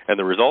 And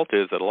the result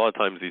is that a lot of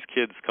times these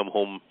kids come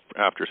home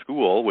after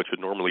school, which would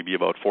normally be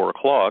about 4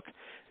 o'clock,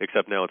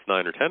 except now it's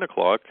 9 or 10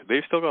 o'clock.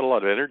 They've still got a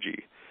lot of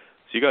energy.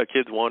 So you got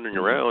kids wandering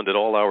around at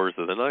all hours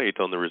of the night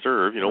on the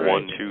reserve, right.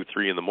 1, 2,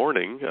 3 in the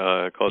morning,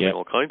 causing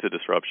all kinds of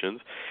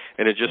disruptions.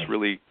 And it just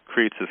really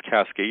creates this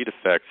cascade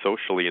effect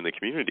socially in the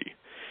community.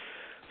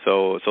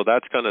 So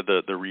that's kind of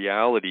the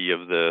reality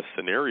of the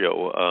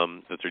scenario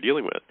that they're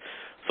dealing with.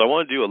 So I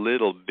want to do a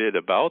little bit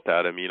about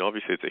that. I mean,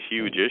 obviously it's a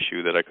huge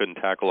issue that I couldn't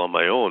tackle on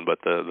my own, but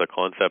the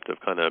concept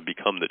of kind of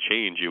become the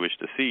change you wish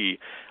to see,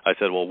 I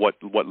said, well, what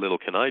little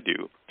can I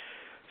do?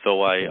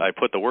 So I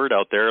put the word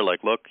out there,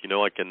 like, look,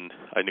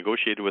 I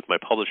negotiated with my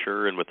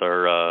publisher and with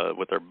our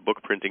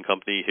book printing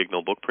company,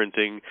 Hignell Book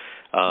Printing,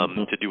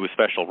 to do a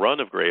special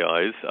run of Gray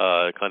Eyes,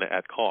 kind of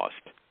at cost.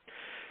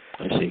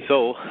 I see.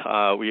 So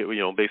we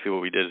basically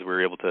what we did is we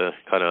were able to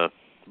kind of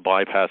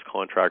bypass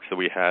contracts that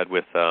we had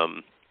with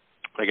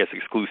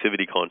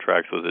exclusivity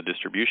contracts with a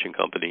distribution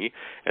company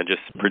and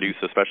just produce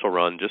a special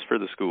run just for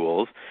the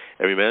schools.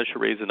 And we managed to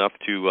raise enough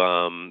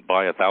to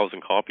buy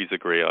 1,000 copies of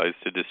Gray Eyes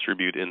to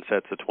distribute in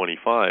sets of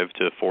 25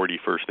 to 40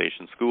 First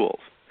Nation schools.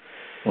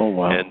 Oh,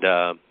 wow. And,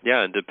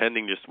 and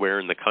depending just where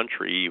in the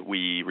country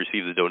we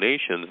receive the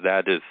donations,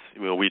 that is,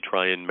 we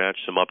try and match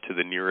them up to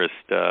the nearest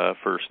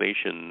First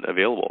Nation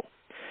available.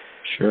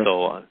 Sure.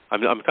 So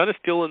I'm kind of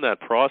still in that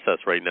process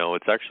right now.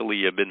 It's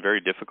actually been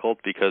very difficult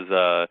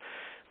because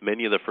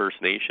many of the First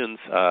Nations,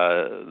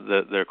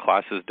 their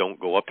classes don't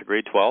go up to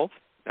grade 12.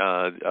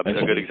 A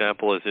good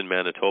example is in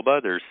Manitoba.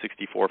 There's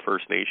 64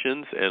 First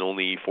Nations and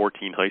only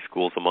 14 high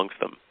schools amongst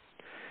them.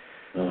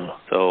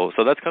 So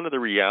that's kind of the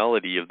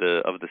reality of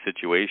the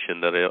situation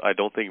that I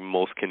don't think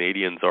most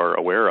Canadians are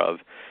aware of.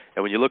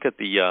 And when you look at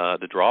the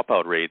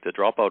dropout rate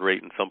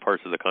in some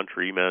parts of the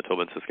country,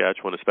 Manitoba and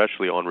Saskatchewan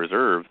especially on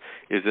reserve,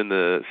 is in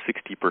the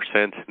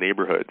 60%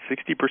 neighborhood.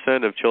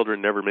 60% of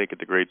children never make it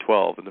to grade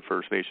 12 in the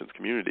First Nations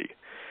community.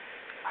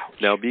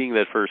 Now, being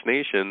that First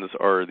Nations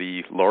are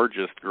the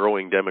largest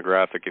growing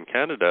demographic in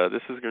Canada,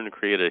 this is going to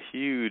create a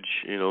huge,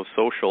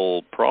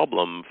 social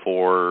problem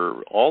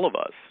for all of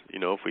us,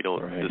 if we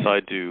don't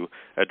decide to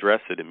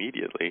address it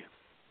immediately.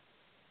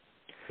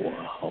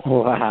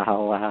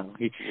 Wow.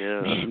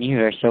 Yeah. Man,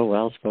 you are so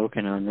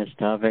well-spoken on this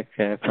topic,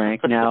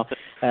 Frank. Now,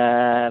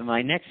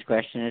 my next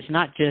question is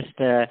not just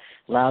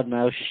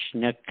loudmouth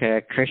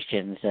schnook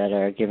Christians that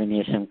are giving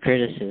you some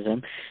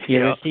criticism.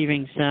 You're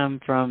receiving some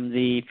from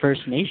the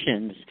First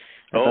Nations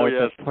about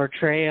the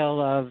portrayal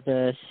of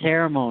the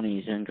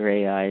ceremonies in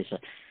Gray Eyes.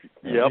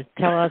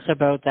 Tell us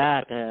about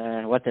that,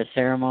 what the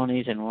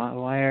ceremonies and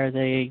why are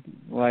they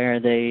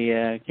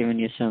giving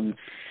you some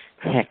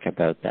heck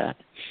about that?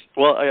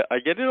 Well, I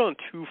get it on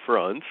 2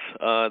 fronts.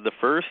 The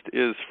first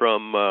is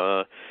from,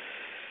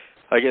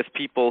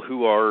 people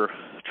who are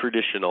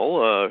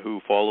traditional,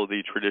 who follow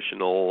the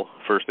traditional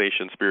First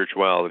Nation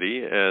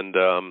spirituality, and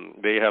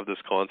they have this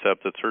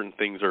concept that certain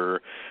things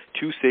are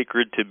too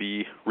sacred to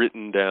be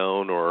written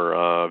down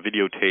or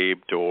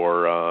videotaped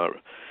or,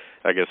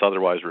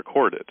 otherwise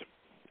recorded.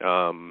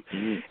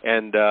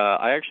 And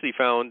I actually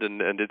found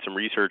and did some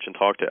research and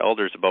talked to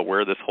elders about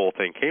where this whole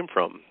thing came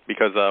from.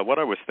 Because what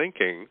I was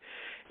thinking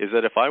is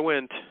that if I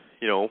went,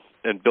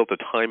 and built a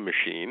time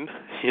machine,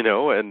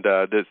 and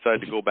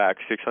decided to go back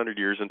 600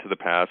 years into the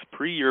past,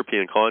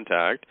 pre-European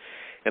contact,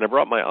 and I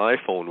brought my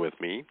iPhone with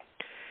me,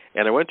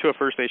 and I went to a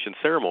First Nation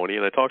ceremony,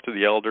 and I talked to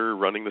the elder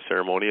running the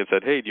ceremony and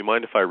said, hey, do you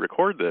mind if I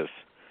record this?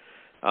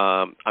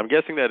 I'm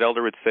guessing that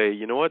elder would say,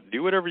 you know what,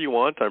 do whatever you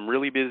want. I'm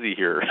really busy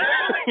here.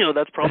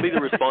 That's probably the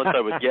response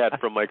I would get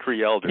from my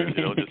Cree elders,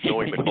 just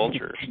knowing the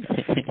culture.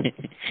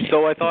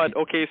 So I thought,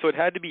 okay, so it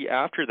had to be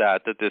after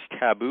that this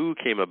taboo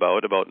came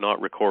about not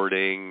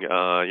recording,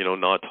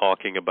 not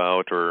talking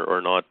about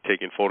or not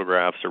taking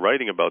photographs or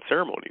writing about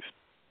ceremonies.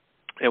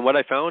 And what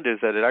I found is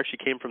that it actually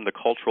came from the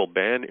cultural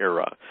ban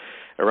era.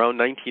 Around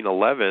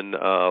 1911,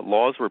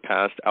 laws were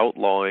passed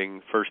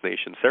outlawing First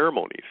Nation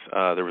ceremonies.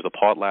 There was a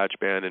potlatch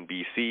ban in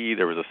BC.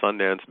 There was a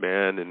Sundance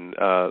ban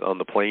on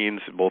the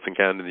plains, both in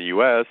Canada and the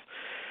U.S.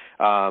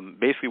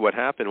 Basically what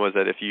happened was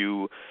that if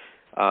you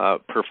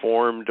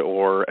performed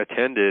or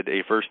attended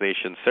a First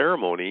Nation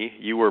ceremony,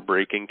 you were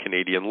breaking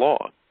Canadian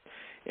law.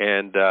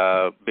 And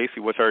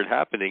basically what started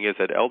happening is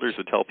that elders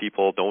would tell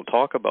people, don't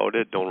talk about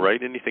it, don't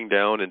write anything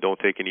down, and don't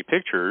take any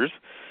pictures,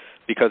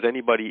 because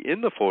anybody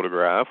in the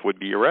photograph would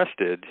be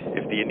arrested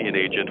if the Indian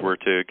agent were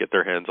to get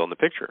their hands on the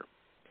picture.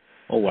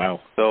 Oh, wow.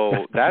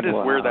 So that is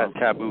where that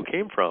taboo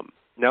came from.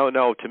 Now,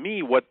 to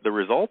me, what the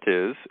result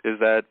is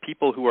that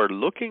people who are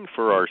looking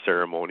for our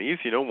ceremonies,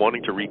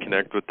 wanting to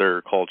reconnect with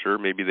their culture,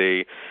 maybe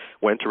they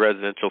went to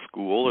residential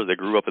school or they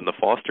grew up in the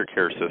foster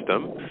care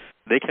system,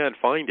 they can't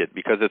find it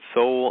because it's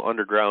so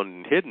underground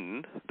and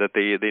hidden that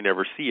they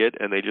never see it,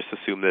 and they just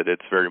assume that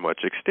it's very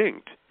much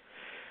extinct.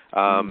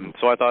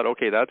 So I thought,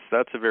 okay,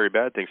 that's a very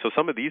bad thing. So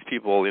some of these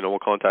people, will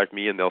contact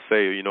me and they'll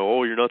say,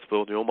 oh, you're not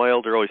supposed, my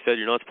elder always said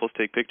you're not supposed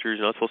to take pictures,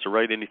 you're not supposed to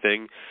write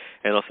anything.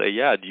 And I'll say,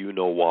 yeah, do you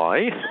know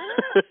why?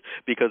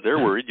 Because they're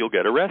worried you'll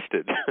get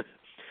arrested.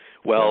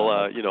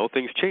 Well,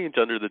 things changed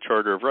under the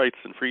Charter of Rights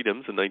and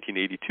Freedoms in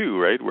 1982,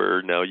 right,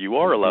 where now you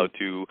are allowed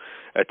to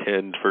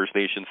attend First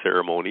Nation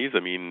ceremonies. I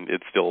mean,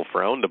 it's still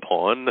frowned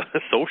upon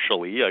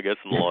socially, I guess,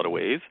 in a lot of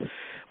ways.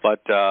 But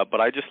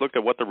I just looked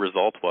at what the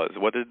result was.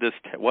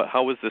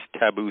 How was this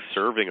taboo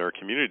serving our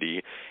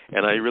community?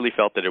 And I really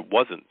felt that it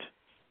wasn't.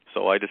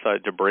 So I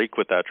decided to break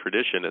with that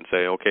tradition and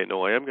say, okay,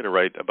 no, I am going to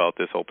write about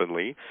this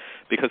openly,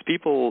 because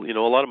people, a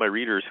lot of my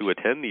readers who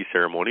attend these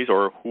ceremonies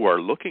or who are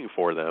looking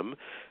for them,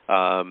 they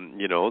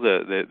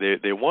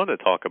want to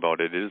talk about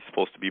it. It is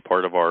supposed to be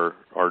part of our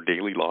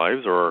daily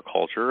lives or our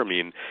culture. I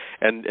mean,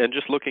 and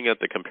just looking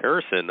at the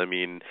comparison, I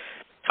mean,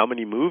 how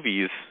many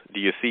movies do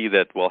you see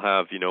that will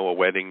have, a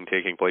wedding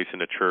taking place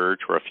in a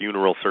church or a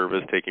funeral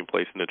service taking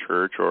place in a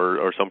church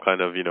or some kind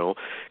of,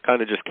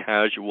 kind of just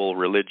casual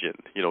religion,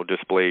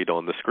 displayed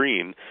on the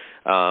screen,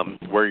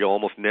 where you'll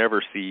almost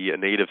never see a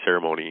native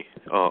ceremony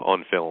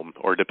on film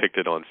or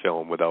depicted on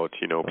film without,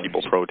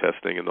 people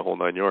protesting and the whole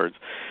nine yards.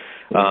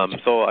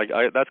 So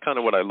I that's kind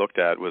of what I looked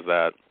at, was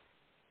that.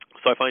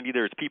 So I find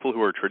either it's people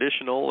who are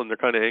traditional and they're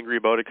kind of angry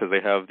about it because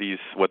they have these,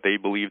 what they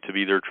believe to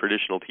be their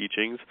traditional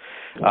teachings,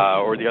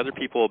 or the other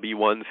people will be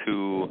ones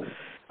who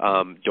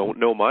don't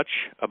know much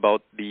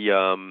about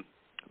the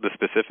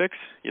specifics.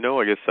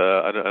 I guess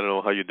I don't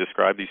know how you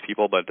describe these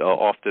people, but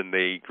often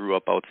they grew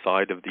up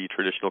outside of the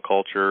traditional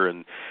culture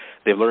and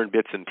they've learned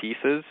bits and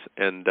pieces,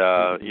 and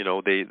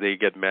they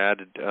get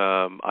mad,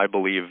 I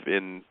believe,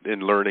 in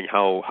learning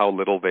how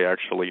little they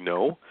actually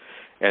know.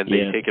 And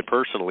they take it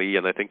personally,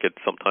 and I think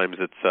sometimes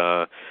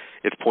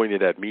it's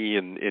pointed at me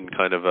in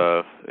kind of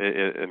a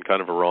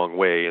wrong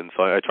way. And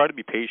so I try to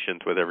be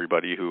patient with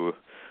everybody who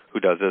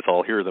does this.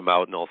 I'll hear them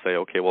out and I'll say,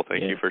 okay, well,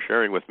 thank you for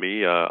sharing with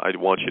me. I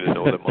want you to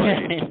know that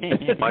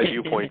my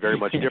viewpoint very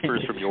much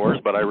differs from yours,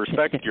 but I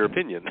respect your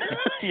opinion.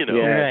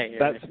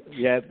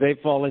 They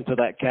fall into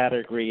that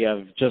category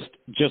of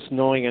just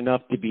knowing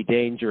enough to be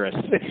dangerous.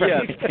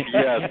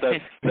 Yes,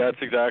 that's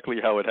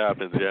exactly how it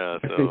happens. Yeah.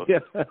 So,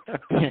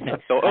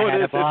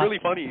 it's really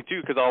funny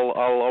too, because I'll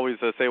always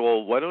say,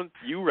 well, why don't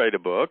you write a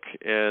book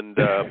and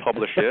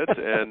publish it,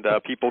 and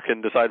people can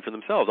decide for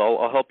themselves.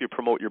 I'll help you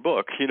promote your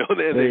book.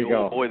 There you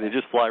go. Boy, they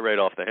just fly right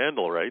off the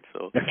handle, right?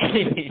 So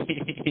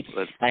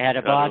I had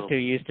a boss who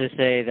used to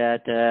say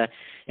that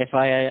if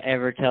I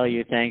ever tell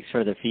you thanks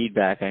for the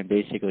feedback, I'm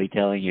basically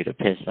telling you to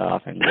piss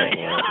off and go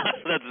away.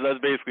 That's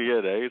basically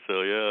it, eh?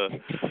 So yeah.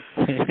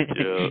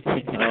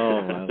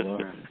 Oh my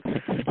Lord.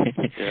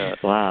 Yeah.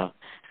 Wow.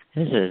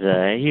 This is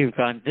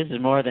this is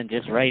more than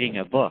just writing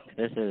a book.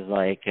 This is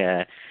like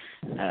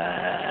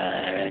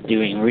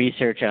doing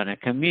research on a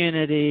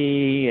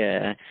community,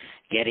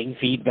 getting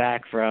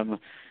feedback from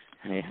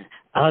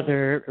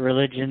other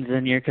religions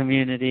in your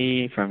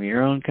community, from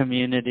your own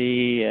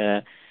community.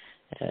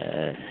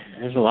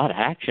 There's a lot of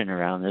action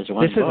around this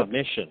one book. This is a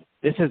mission.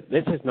 This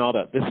is not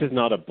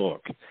a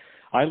book.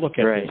 I look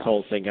at this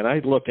whole thing, and I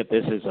look at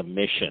this as a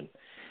mission.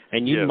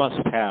 And you must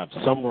have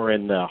somewhere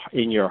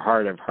in your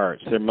heart of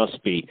hearts, there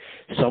must be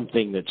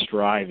something that's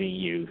driving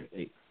you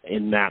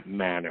in that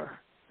manner.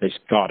 There's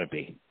got to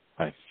be,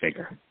 I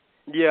figure.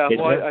 Yeah,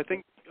 I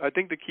think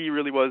the key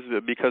really was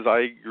because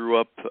I grew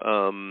up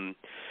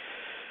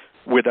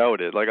without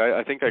it. Like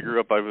I think I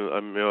grew up.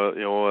 I'm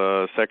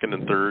a second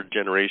and third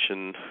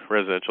generation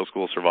residential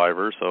school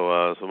survivor.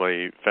 So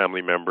my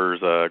family members,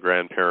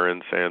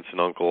 grandparents, aunts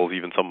and uncles,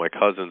 even some of my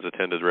cousins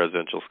attended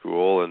residential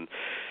school, and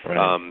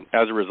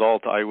as a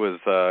result, I was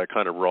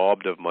kind of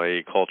robbed of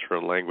my culture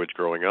and language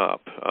growing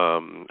up.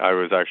 I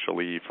was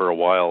actually for a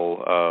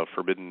while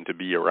forbidden to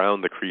be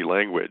around the Cree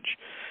language.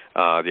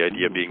 The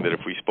idea being that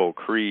if we spoke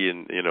Cree,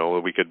 and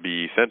we could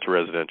be sent to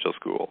residential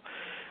school.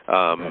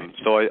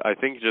 So I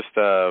think just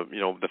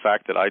the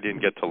fact that I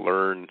didn't get to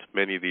learn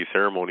many of these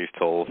ceremonies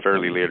till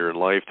fairly later in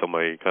life, till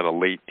my kind of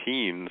late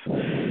teens,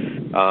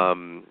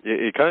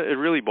 it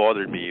really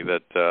bothered me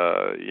that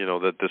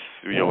that this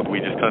we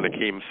just kind of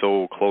came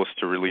so close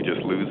to really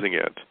just losing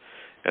it.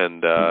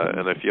 And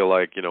I feel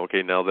like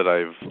okay, now that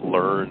I've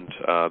learned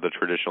the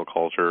traditional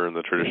culture and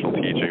the traditional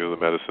teaching of the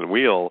medicine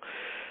wheel,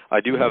 I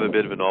do have a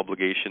bit of an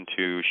obligation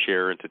to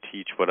share and to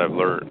teach what I've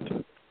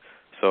learned.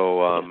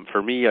 So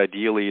for me,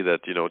 ideally,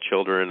 that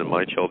children and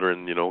my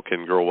children,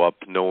 can grow up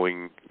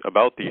knowing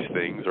about these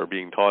things or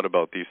being taught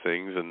about these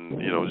things, and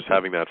just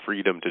having that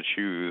freedom to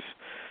choose,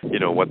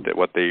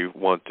 what they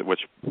want,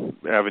 which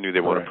avenue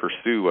they want to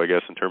pursue, I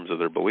guess, in terms of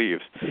their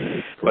beliefs.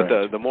 But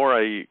the more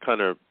I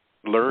kind of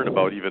learn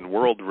about even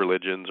world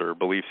religions or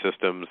belief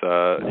systems,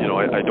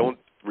 I don't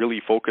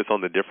really focus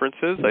on the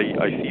differences,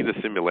 I see the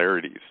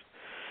similarities.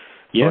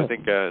 So I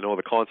think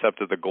the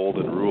concept of the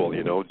golden rule,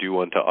 do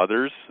unto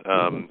others.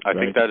 I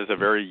think that is a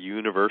very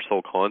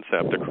universal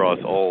concept across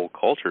all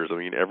cultures. I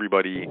mean,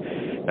 everybody,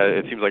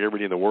 it seems like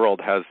everybody in the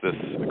world has this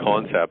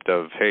concept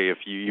of, hey, if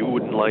you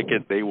wouldn't like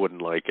it, they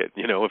wouldn't like it.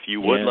 If you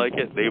would like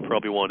it, they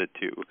probably want it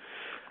too.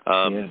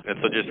 And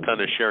so just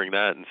kind of sharing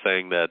that and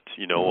saying that,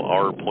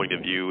 our point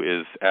of view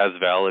is as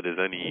valid as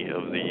any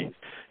of the,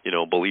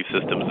 belief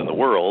systems in the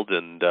world,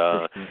 and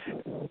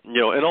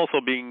and also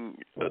being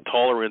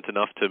tolerant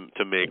enough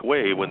to make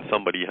way when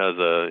somebody has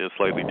a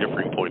slightly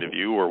different point of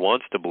view or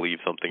wants to believe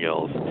something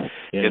else.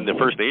 In the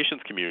First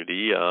Nations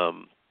community,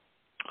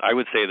 I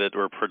would say that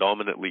we're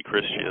predominantly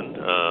Christian,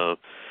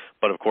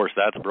 but of course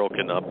that's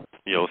broken up,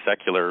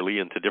 secularly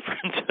into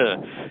different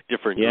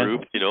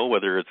groups,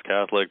 whether it's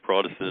Catholic,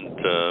 Protestant,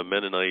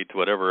 Mennonite,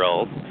 whatever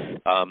else.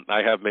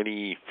 I have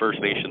many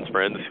First Nations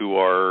friends who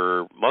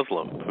are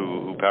Muslim,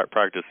 who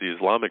practice the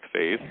Islamic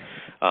faith.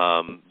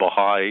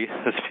 Baha'i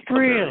has become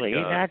really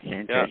that's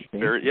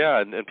interesting.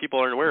 And people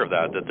aren't aware of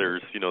that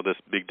there's this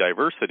big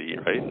diversity,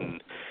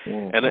 right?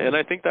 And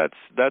I think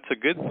that's a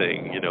good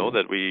thing,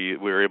 that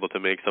we're able to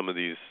make some of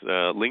these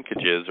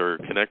linkages or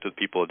connect with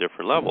people at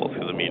different levels,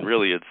 because I mean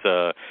really it's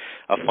a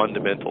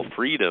fundamental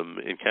freedom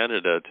in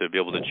Canada to be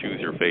able to choose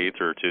your faith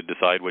or to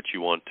decide what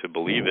you want to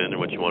believe in and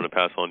what you want to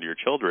pass on to your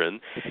children,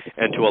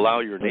 and to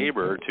allow your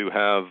neighbor to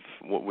have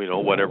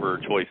whatever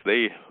choice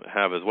they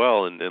have as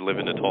well, and live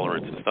in a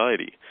tolerant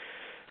society.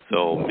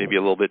 So maybe a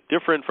little bit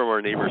different from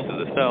our neighbors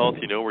to the south,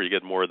 where you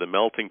get more of the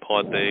melting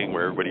pot thing,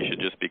 where everybody should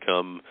just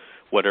become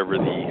whatever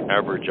the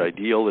average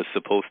ideal is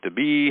supposed to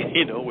be,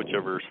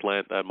 whichever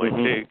slant that might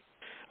take.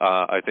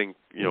 I think,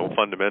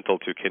 fundamental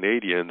to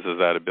Canadians is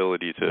that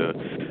ability to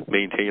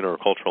maintain our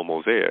cultural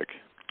mosaic.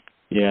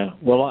 Yeah,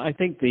 well, I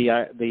think the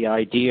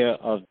idea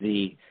of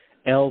the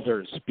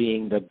elders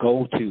being the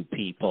go-to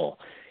people,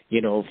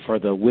 for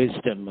the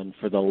wisdom and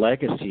for the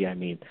legacy, I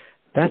mean,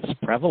 that's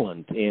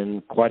prevalent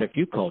in quite a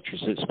few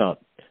cultures. It's not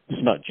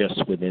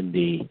just within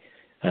the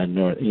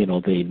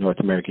the North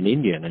American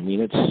Indian. I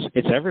mean,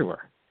 it's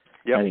everywhere.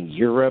 Yep. I think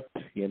Europe,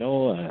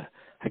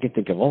 I can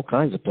think of all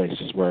kinds of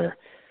places where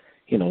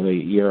you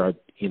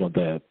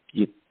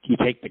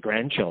take the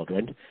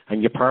grandchildren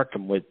and you park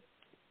them with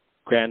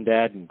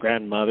granddad and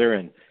grandmother,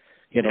 and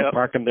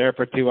park them there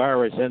for 2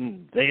 hours,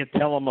 and they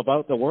tell them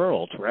about the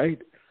world, right?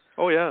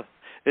 Oh yeah.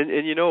 And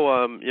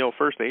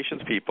First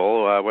Nations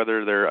people,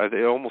 whether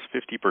they're almost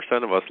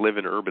 50% of us live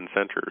in urban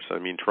centers. I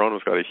mean,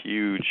 Toronto's got a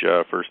huge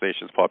First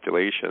Nations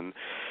population.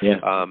 Yeah.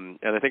 And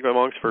I think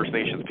amongst First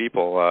Nations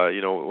people,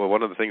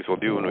 one of the things we'll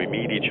do when we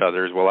meet each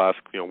other is we'll ask,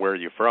 where are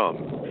you from?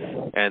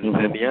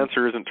 And the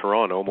answer isn't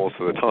Toronto most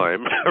of the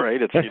time,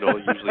 right? It's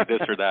usually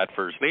this or that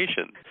First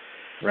Nation.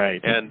 Right.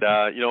 And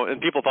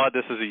and people thought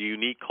this is a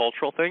unique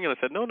cultural thing, and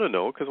I said no,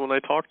 because when I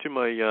talk to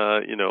my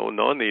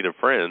non-native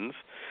friends,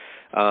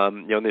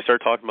 and they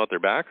start talking about their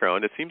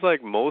background, it seems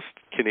like most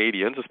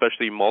Canadians,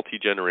 especially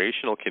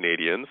multi-generational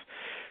Canadians,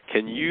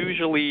 can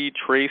usually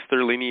trace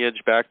their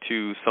lineage back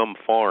to some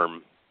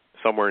farm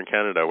somewhere in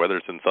Canada, whether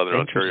it's in southern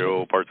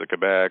Ontario, parts of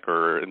Quebec,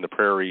 or in the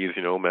prairies,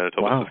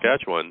 Manitoba,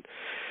 Saskatchewan.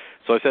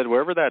 So I said,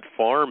 wherever that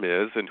farm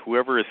is, and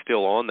whoever is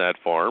still on that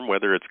farm,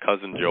 whether it's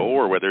Cousin Joe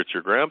or whether it's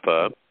your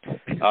grandpa,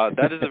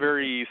 that is the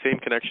very same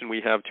connection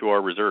we have to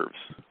our reserves,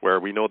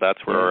 where we know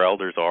that's where our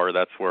elders are,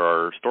 that's where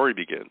our story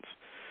begins.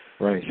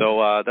 Right.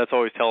 So that's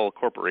always tell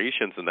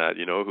corporations and that,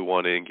 who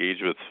want to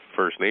engage with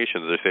First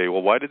Nations. They say,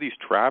 well, why do these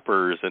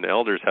trappers and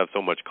elders have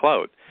so much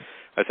clout?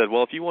 I said,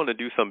 well, if you want to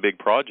do some big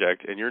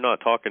project and you're not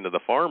talking to the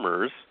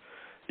farmers,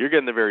 you're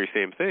getting the very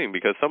same thing,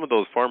 because some of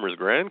those farmers'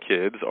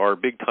 grandkids are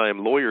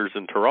big-time lawyers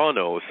in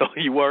Toronto. So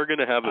you are going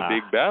to have a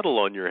big battle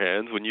on your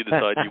hands when you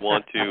decide you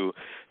want to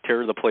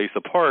tear the place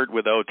apart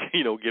without,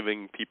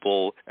 giving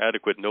people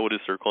adequate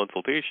notice or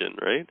consultation,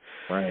 right?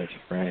 Right.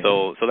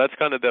 So that's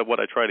kind of what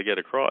I try to get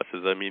across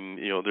is, I mean,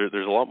 there's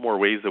a lot more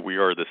ways that we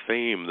are the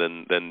same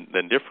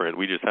than different.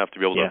 We just have to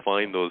be able to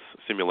find those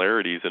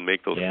similarities and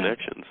make those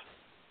connections.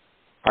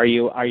 Are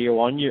you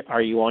on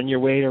your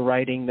way to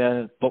writing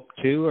the book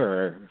too,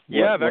 or?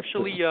 I've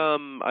actually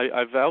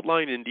I've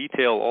outlined in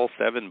detail all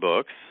 7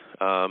 books.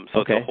 So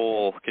it's a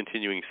whole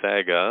continuing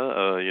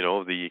saga,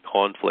 the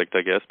conflict,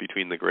 I guess,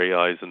 between the gray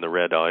eyes and the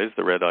red eyes.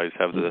 The red eyes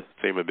have the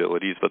same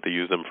abilities, but they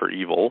use them for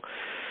evil.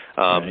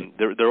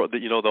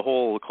 The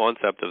whole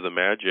concept of the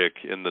magic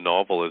in the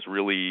novel is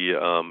really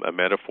a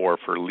metaphor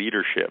for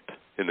leadership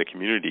in the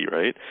community,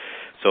 right?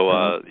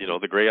 So,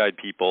 the gray-eyed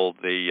people,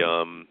 they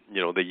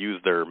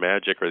use their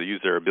magic or they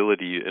use their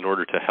ability in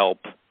order to help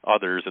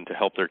others and to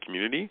help their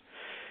community.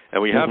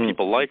 And we have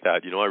people like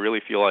that. I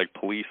really feel like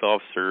police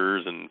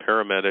officers and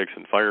paramedics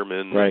and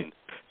firemen and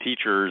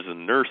teachers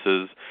and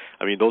nurses,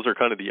 I mean, those are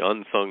kind of the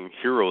unsung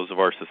heroes of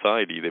our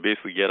society. They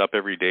basically get up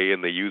every day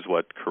and they use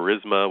what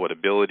charisma, what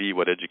ability,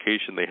 what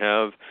education they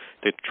have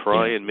to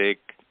try and make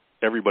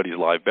everybody's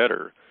life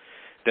better.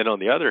 Then on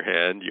the other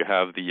hand, you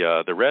have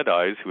the red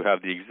eyes who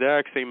have the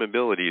exact same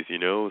abilities,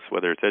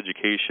 whether it's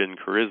education,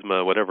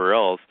 charisma, whatever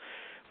else,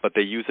 but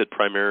they use it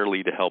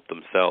primarily to help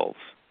themselves.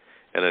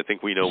 And I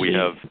think we know we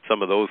have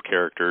some of those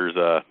characters,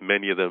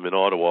 many of them in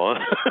Ottawa,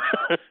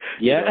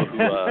 yeah, who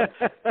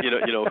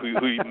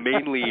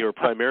mainly or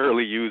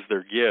primarily use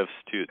their gifts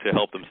to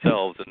help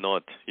themselves and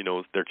not,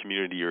 their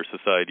community or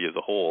society as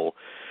a whole.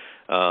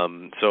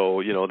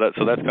 So that's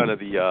kind of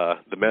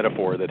the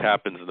metaphor that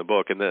happens in the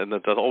book, and then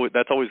that's always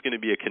going to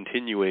be a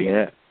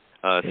continuing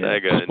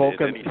saga.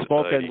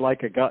 Spoken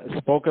like a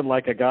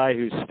guy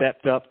who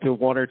stepped up to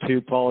one or two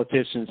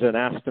politicians and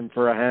asked them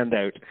for a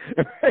handout.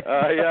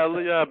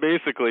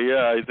 Basically,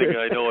 yeah. I think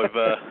I know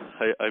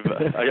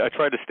I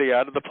try to stay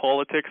out of the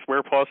politics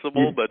where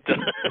possible, but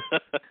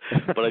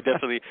but I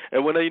definitely,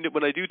 and when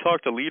I do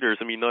talk to leaders,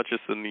 I mean not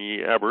just in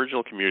the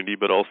Aboriginal community,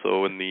 but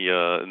also in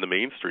the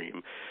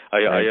mainstream,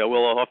 I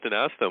will often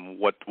ask them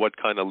what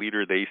kind of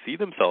leader they see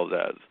themselves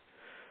as.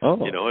 Oh,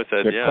 I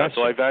said, question.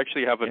 So I've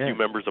actually have a few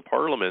members of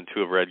Parliament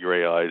who have read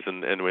Grey Eyes,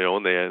 and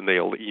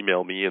they'll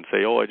email me and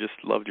say, I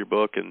just loved your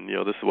book, and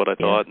this is what I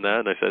thought, and that.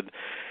 And I said,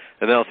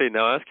 and then I'll say,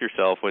 now ask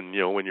yourself when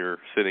you're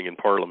sitting in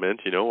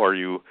Parliament, are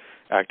you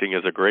acting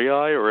as a grey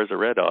eye or as a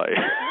red eye?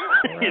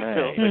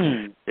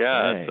 Right.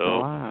 Yeah.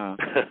 So wow.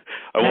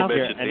 I won't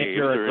mention names. And if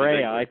you're a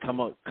grey eye,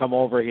 come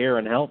over here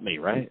and help me,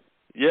 right?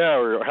 Yeah,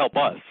 or help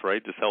us,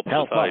 right? Just help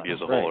society as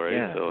a whole, right?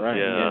 Yeah, so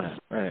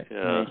right.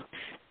 Yeah.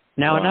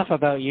 Now, enough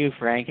about you,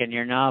 Frank, and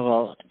your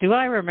novel. Do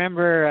I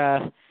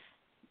remember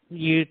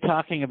you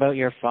talking about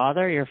your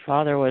father? Your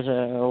father was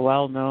a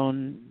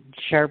well-known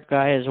sharp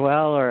guy as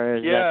well, or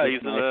is that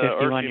he's my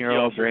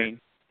 51-year-old brain?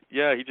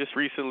 Yeah, he just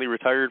recently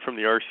retired from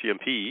the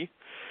RCMP.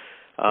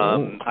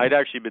 I'd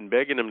actually been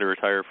begging him to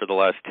retire for the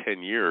last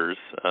 10 years.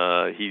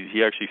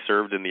 He actually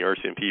served in the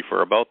RCMP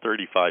for about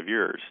 35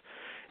 years.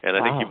 And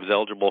I think he was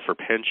eligible for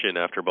pension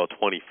after about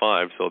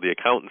 25. So the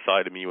accountant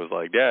side of me was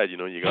like, Dad, you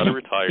got to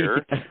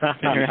retire and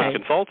do some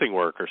consulting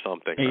work or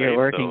something. You're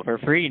working for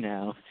free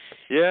now.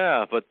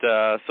 Yeah, but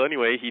so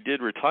anyway, he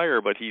did retire,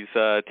 but he's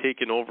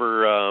taken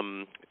over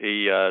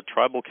a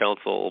tribal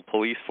council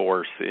police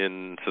force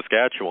in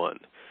Saskatchewan.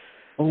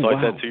 Oh, so wow.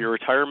 I said, so your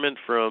retirement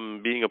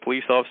from being a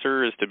police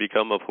officer is to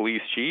become a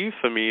police chief?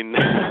 I mean,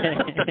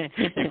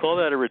 you call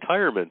that a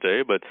retirement,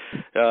 eh? But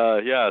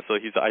so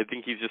I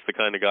think he's just the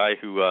kind of guy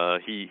who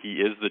he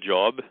is the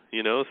job,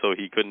 so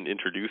he couldn't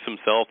introduce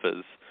himself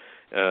as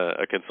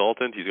a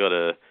consultant. He's got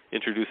to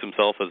introduce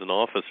himself as an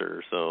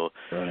officer. So,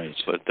 right.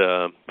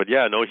 But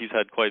yeah, no, he's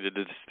had quite a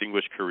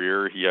distinguished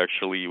career. He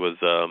actually was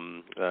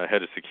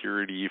head of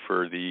security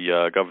for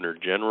the Governor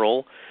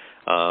General.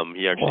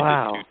 He actually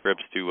did 2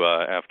 trips to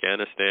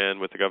Afghanistan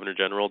with the Governor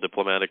General,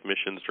 diplomatic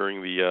missions during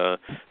the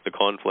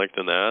conflict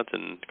and that,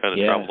 and kind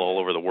of traveled all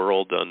over the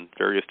world on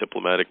various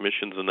diplomatic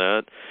missions and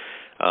that.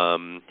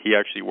 He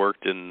actually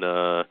worked in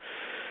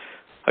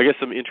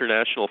some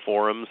international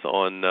forums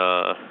on,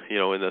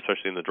 and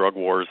especially in the drug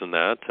wars and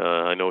that.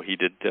 I know he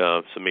did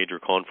some major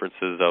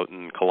conferences out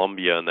in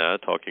Colombia and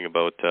that, talking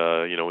about,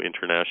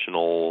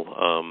 international,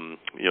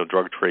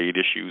 drug trade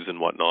issues and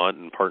whatnot,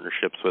 and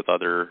partnerships with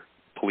other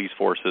police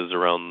forces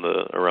around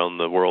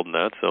the world and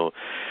that. So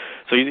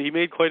he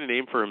made quite a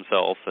name for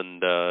himself,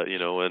 and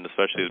and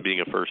especially as being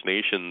a First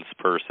Nations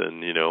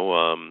person,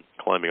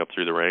 climbing up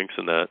through the ranks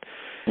and that.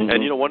 Mm-hmm.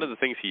 And one of the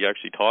things he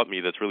actually taught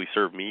me that's really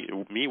served me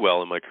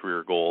well in my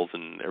career goals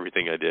and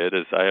everything I did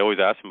is I always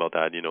ask him about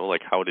that.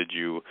 Like how did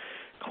you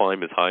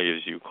climb as high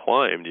as you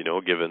climbed?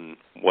 Given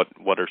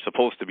what are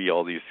supposed to be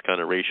all these kind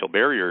of racial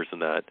barriers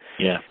and that.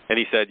 Yeah. And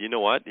he said,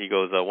 what? He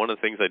goes, one of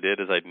the things I did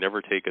is I'd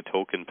never take a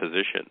token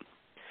position.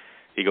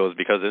 He goes,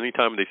 because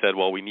anytime they said,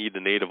 well, we need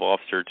a Native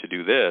officer to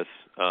do this,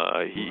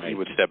 he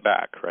would step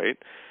back, right?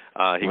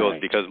 He goes,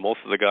 because most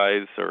of the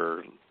guys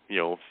or,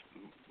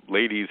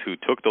 ladies who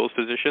took those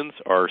positions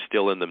are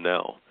still in them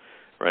now,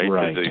 right?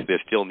 Right. They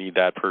still need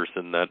that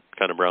person, that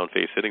kind of brown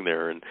face sitting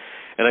there. And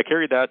I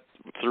carried that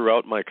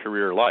throughout my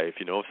career life.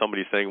 If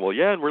somebody's saying, well,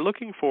 yeah, and we're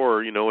looking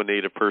for, a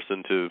Native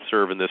person to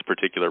serve in this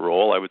particular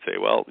role, I would say,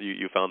 well,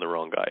 you found the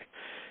wrong guy.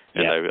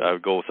 And I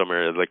would go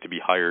somewhere I'd like to be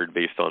hired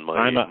based on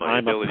my ability.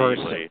 I'm a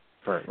person.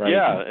 Right.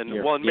 Yeah, and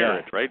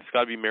merit, right? It's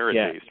got to be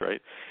merit-based, right?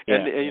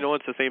 And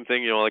it's the same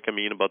thing, like I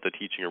mean about the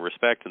teaching of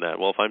respect and that.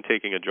 Well, if I'm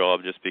taking a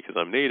job just because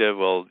I'm Native,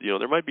 well,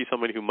 there might be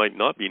somebody who might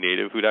not be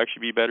Native who'd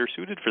actually be better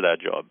suited for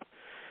that job.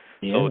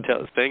 Yeah.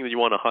 So saying that you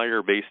want to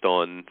hire based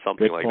on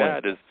something like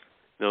that is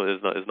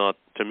not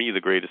to me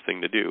the greatest thing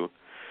to do.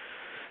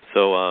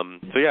 So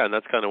yeah, and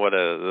that's kind of what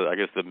I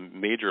guess the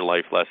major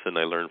life lesson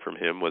I learned from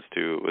him was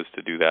to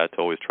do that, to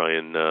always try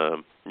and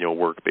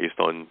work based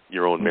on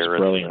your own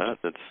merits. And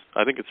that.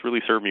 I think it's really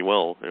served me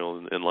well,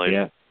 in life.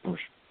 Yeah.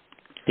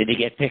 Did you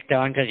get picked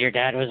on because your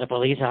dad was a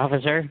police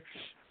officer?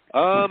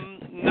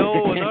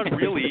 No, not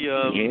really.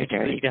 You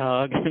dirty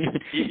dog.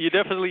 you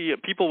definitely,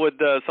 people would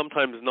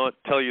sometimes not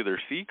tell you their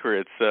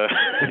secrets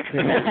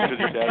because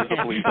your dad is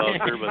a police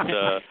officer, but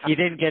you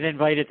didn't get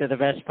invited to the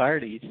best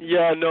parties.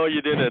 Yeah, no,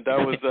 you didn't. That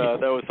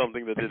was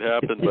something that did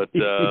happen, but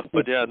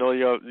yeah, no,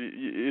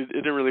 it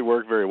didn't really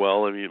work very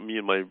well. I mean, me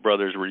and my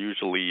brothers were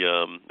usually.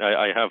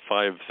 I have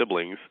 5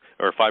 siblings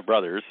or 5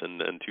 brothers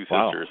and 2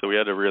 sisters, so we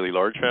had a really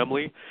large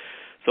family.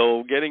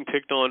 So getting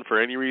picked on for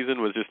any reason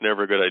was just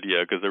never a good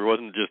idea because there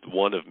wasn't just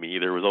one of me.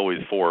 There was always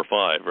 4 or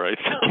 5, right?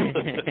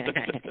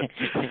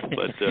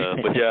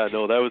 But yeah,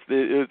 no, that was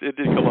it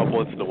did come up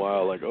once in a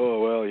while, like, oh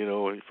well,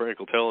 Frank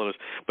will tell on us.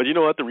 But you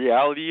know what? The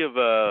reality of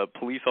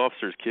police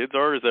officers' kids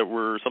is that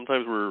we're some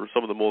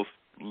of the most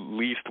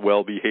least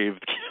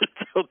well-behaved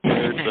kids out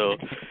there. So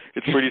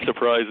it's pretty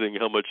surprising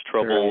how much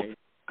trouble. Right.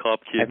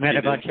 Cop kids. I've met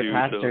a bunch of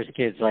pastors'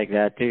 kids like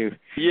that too.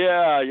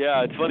 Yeah,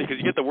 it's funny because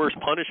you get the worst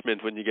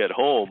punishment when you get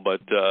home,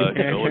 but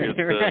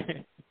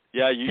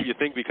you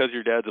think because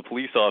your dad's a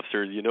police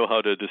officer, you know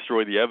how to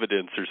destroy the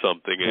evidence or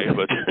something, eh?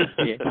 But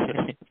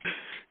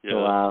yeah.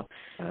 Wow.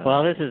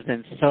 Well, this has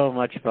been so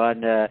much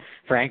fun,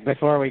 Frank.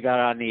 Before we got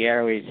on the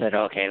air, we said,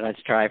 okay,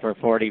 let's try for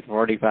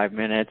 45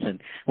 minutes,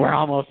 and we're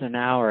almost an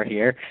hour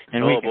here,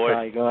 and we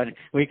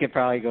could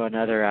probably go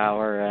another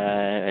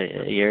hour.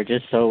 You're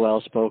just so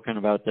well spoken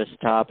about this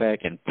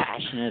topic and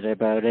passionate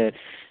about it,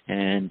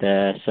 and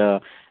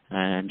so.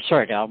 I'm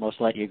sorry to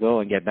almost let you go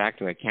and get back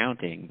to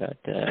accounting, but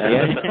well,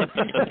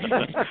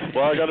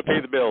 I got to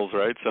pay the bills,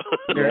 right? So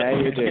yeah,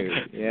 you do.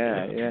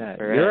 Yeah.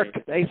 Right.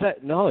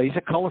 He's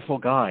a colorful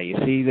guy. You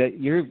see that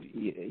you're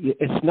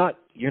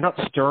not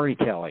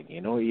storytelling.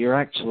 You're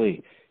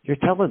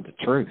telling the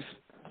truth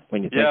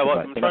when you think about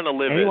it. I'm trying to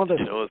live it.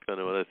 It's kind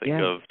of what I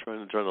think of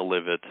trying to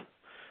live it.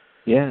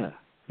 Yeah,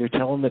 you're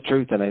telling the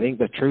truth, and I think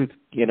the truth,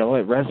 it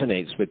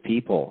resonates with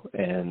people,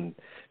 and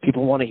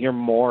people want to hear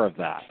more of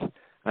that.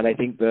 And I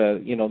think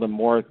the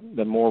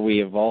more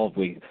we evolve,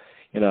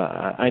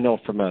 I know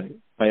from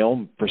my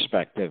own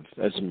perspective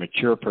as a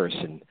mature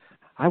person,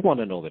 I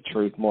want to know the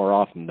truth more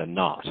often than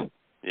not.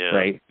 Yeah.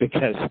 Right?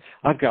 Because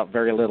I've got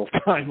very little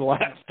time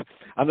left.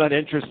 I'm not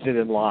interested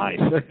in lies.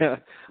 I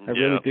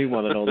really do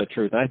want to know the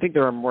truth. And I think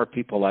there are more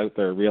people out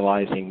there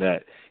realizing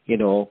that,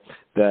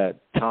 that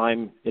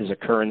time is a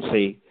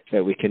currency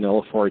that we can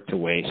ill afford to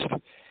waste.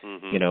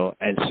 Mm-hmm.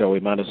 And so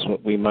we might as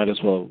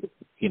well,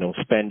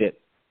 spend it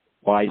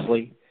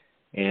wisely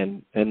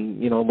and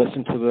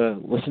listen to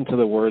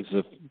the words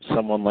of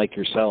someone like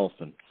yourself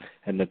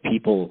and the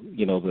people,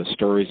 the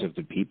stories of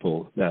the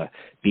people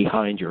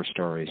behind your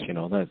stories,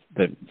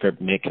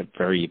 that make it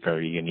very,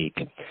 very unique.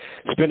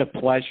 It's been a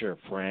pleasure,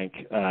 Frank,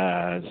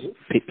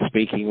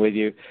 speaking with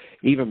you.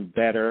 Even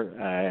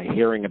better,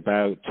 hearing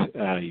about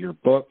your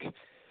book.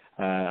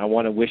 I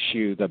want to wish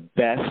you the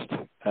best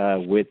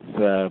with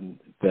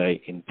the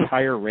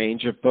entire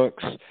range of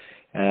books.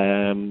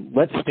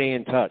 Let's stay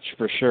in touch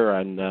for sure,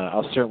 and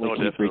I'll certainly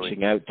keep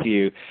reaching out to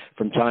you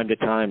from time to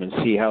time and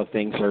see how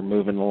things are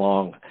moving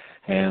along,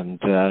 and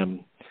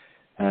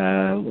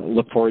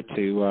look forward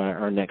to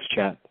our next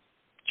chat.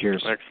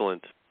 Cheers.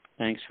 Excellent.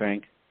 Thanks,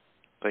 Frank.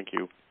 Thank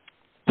you.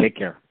 Take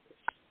care.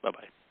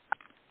 Bye-bye.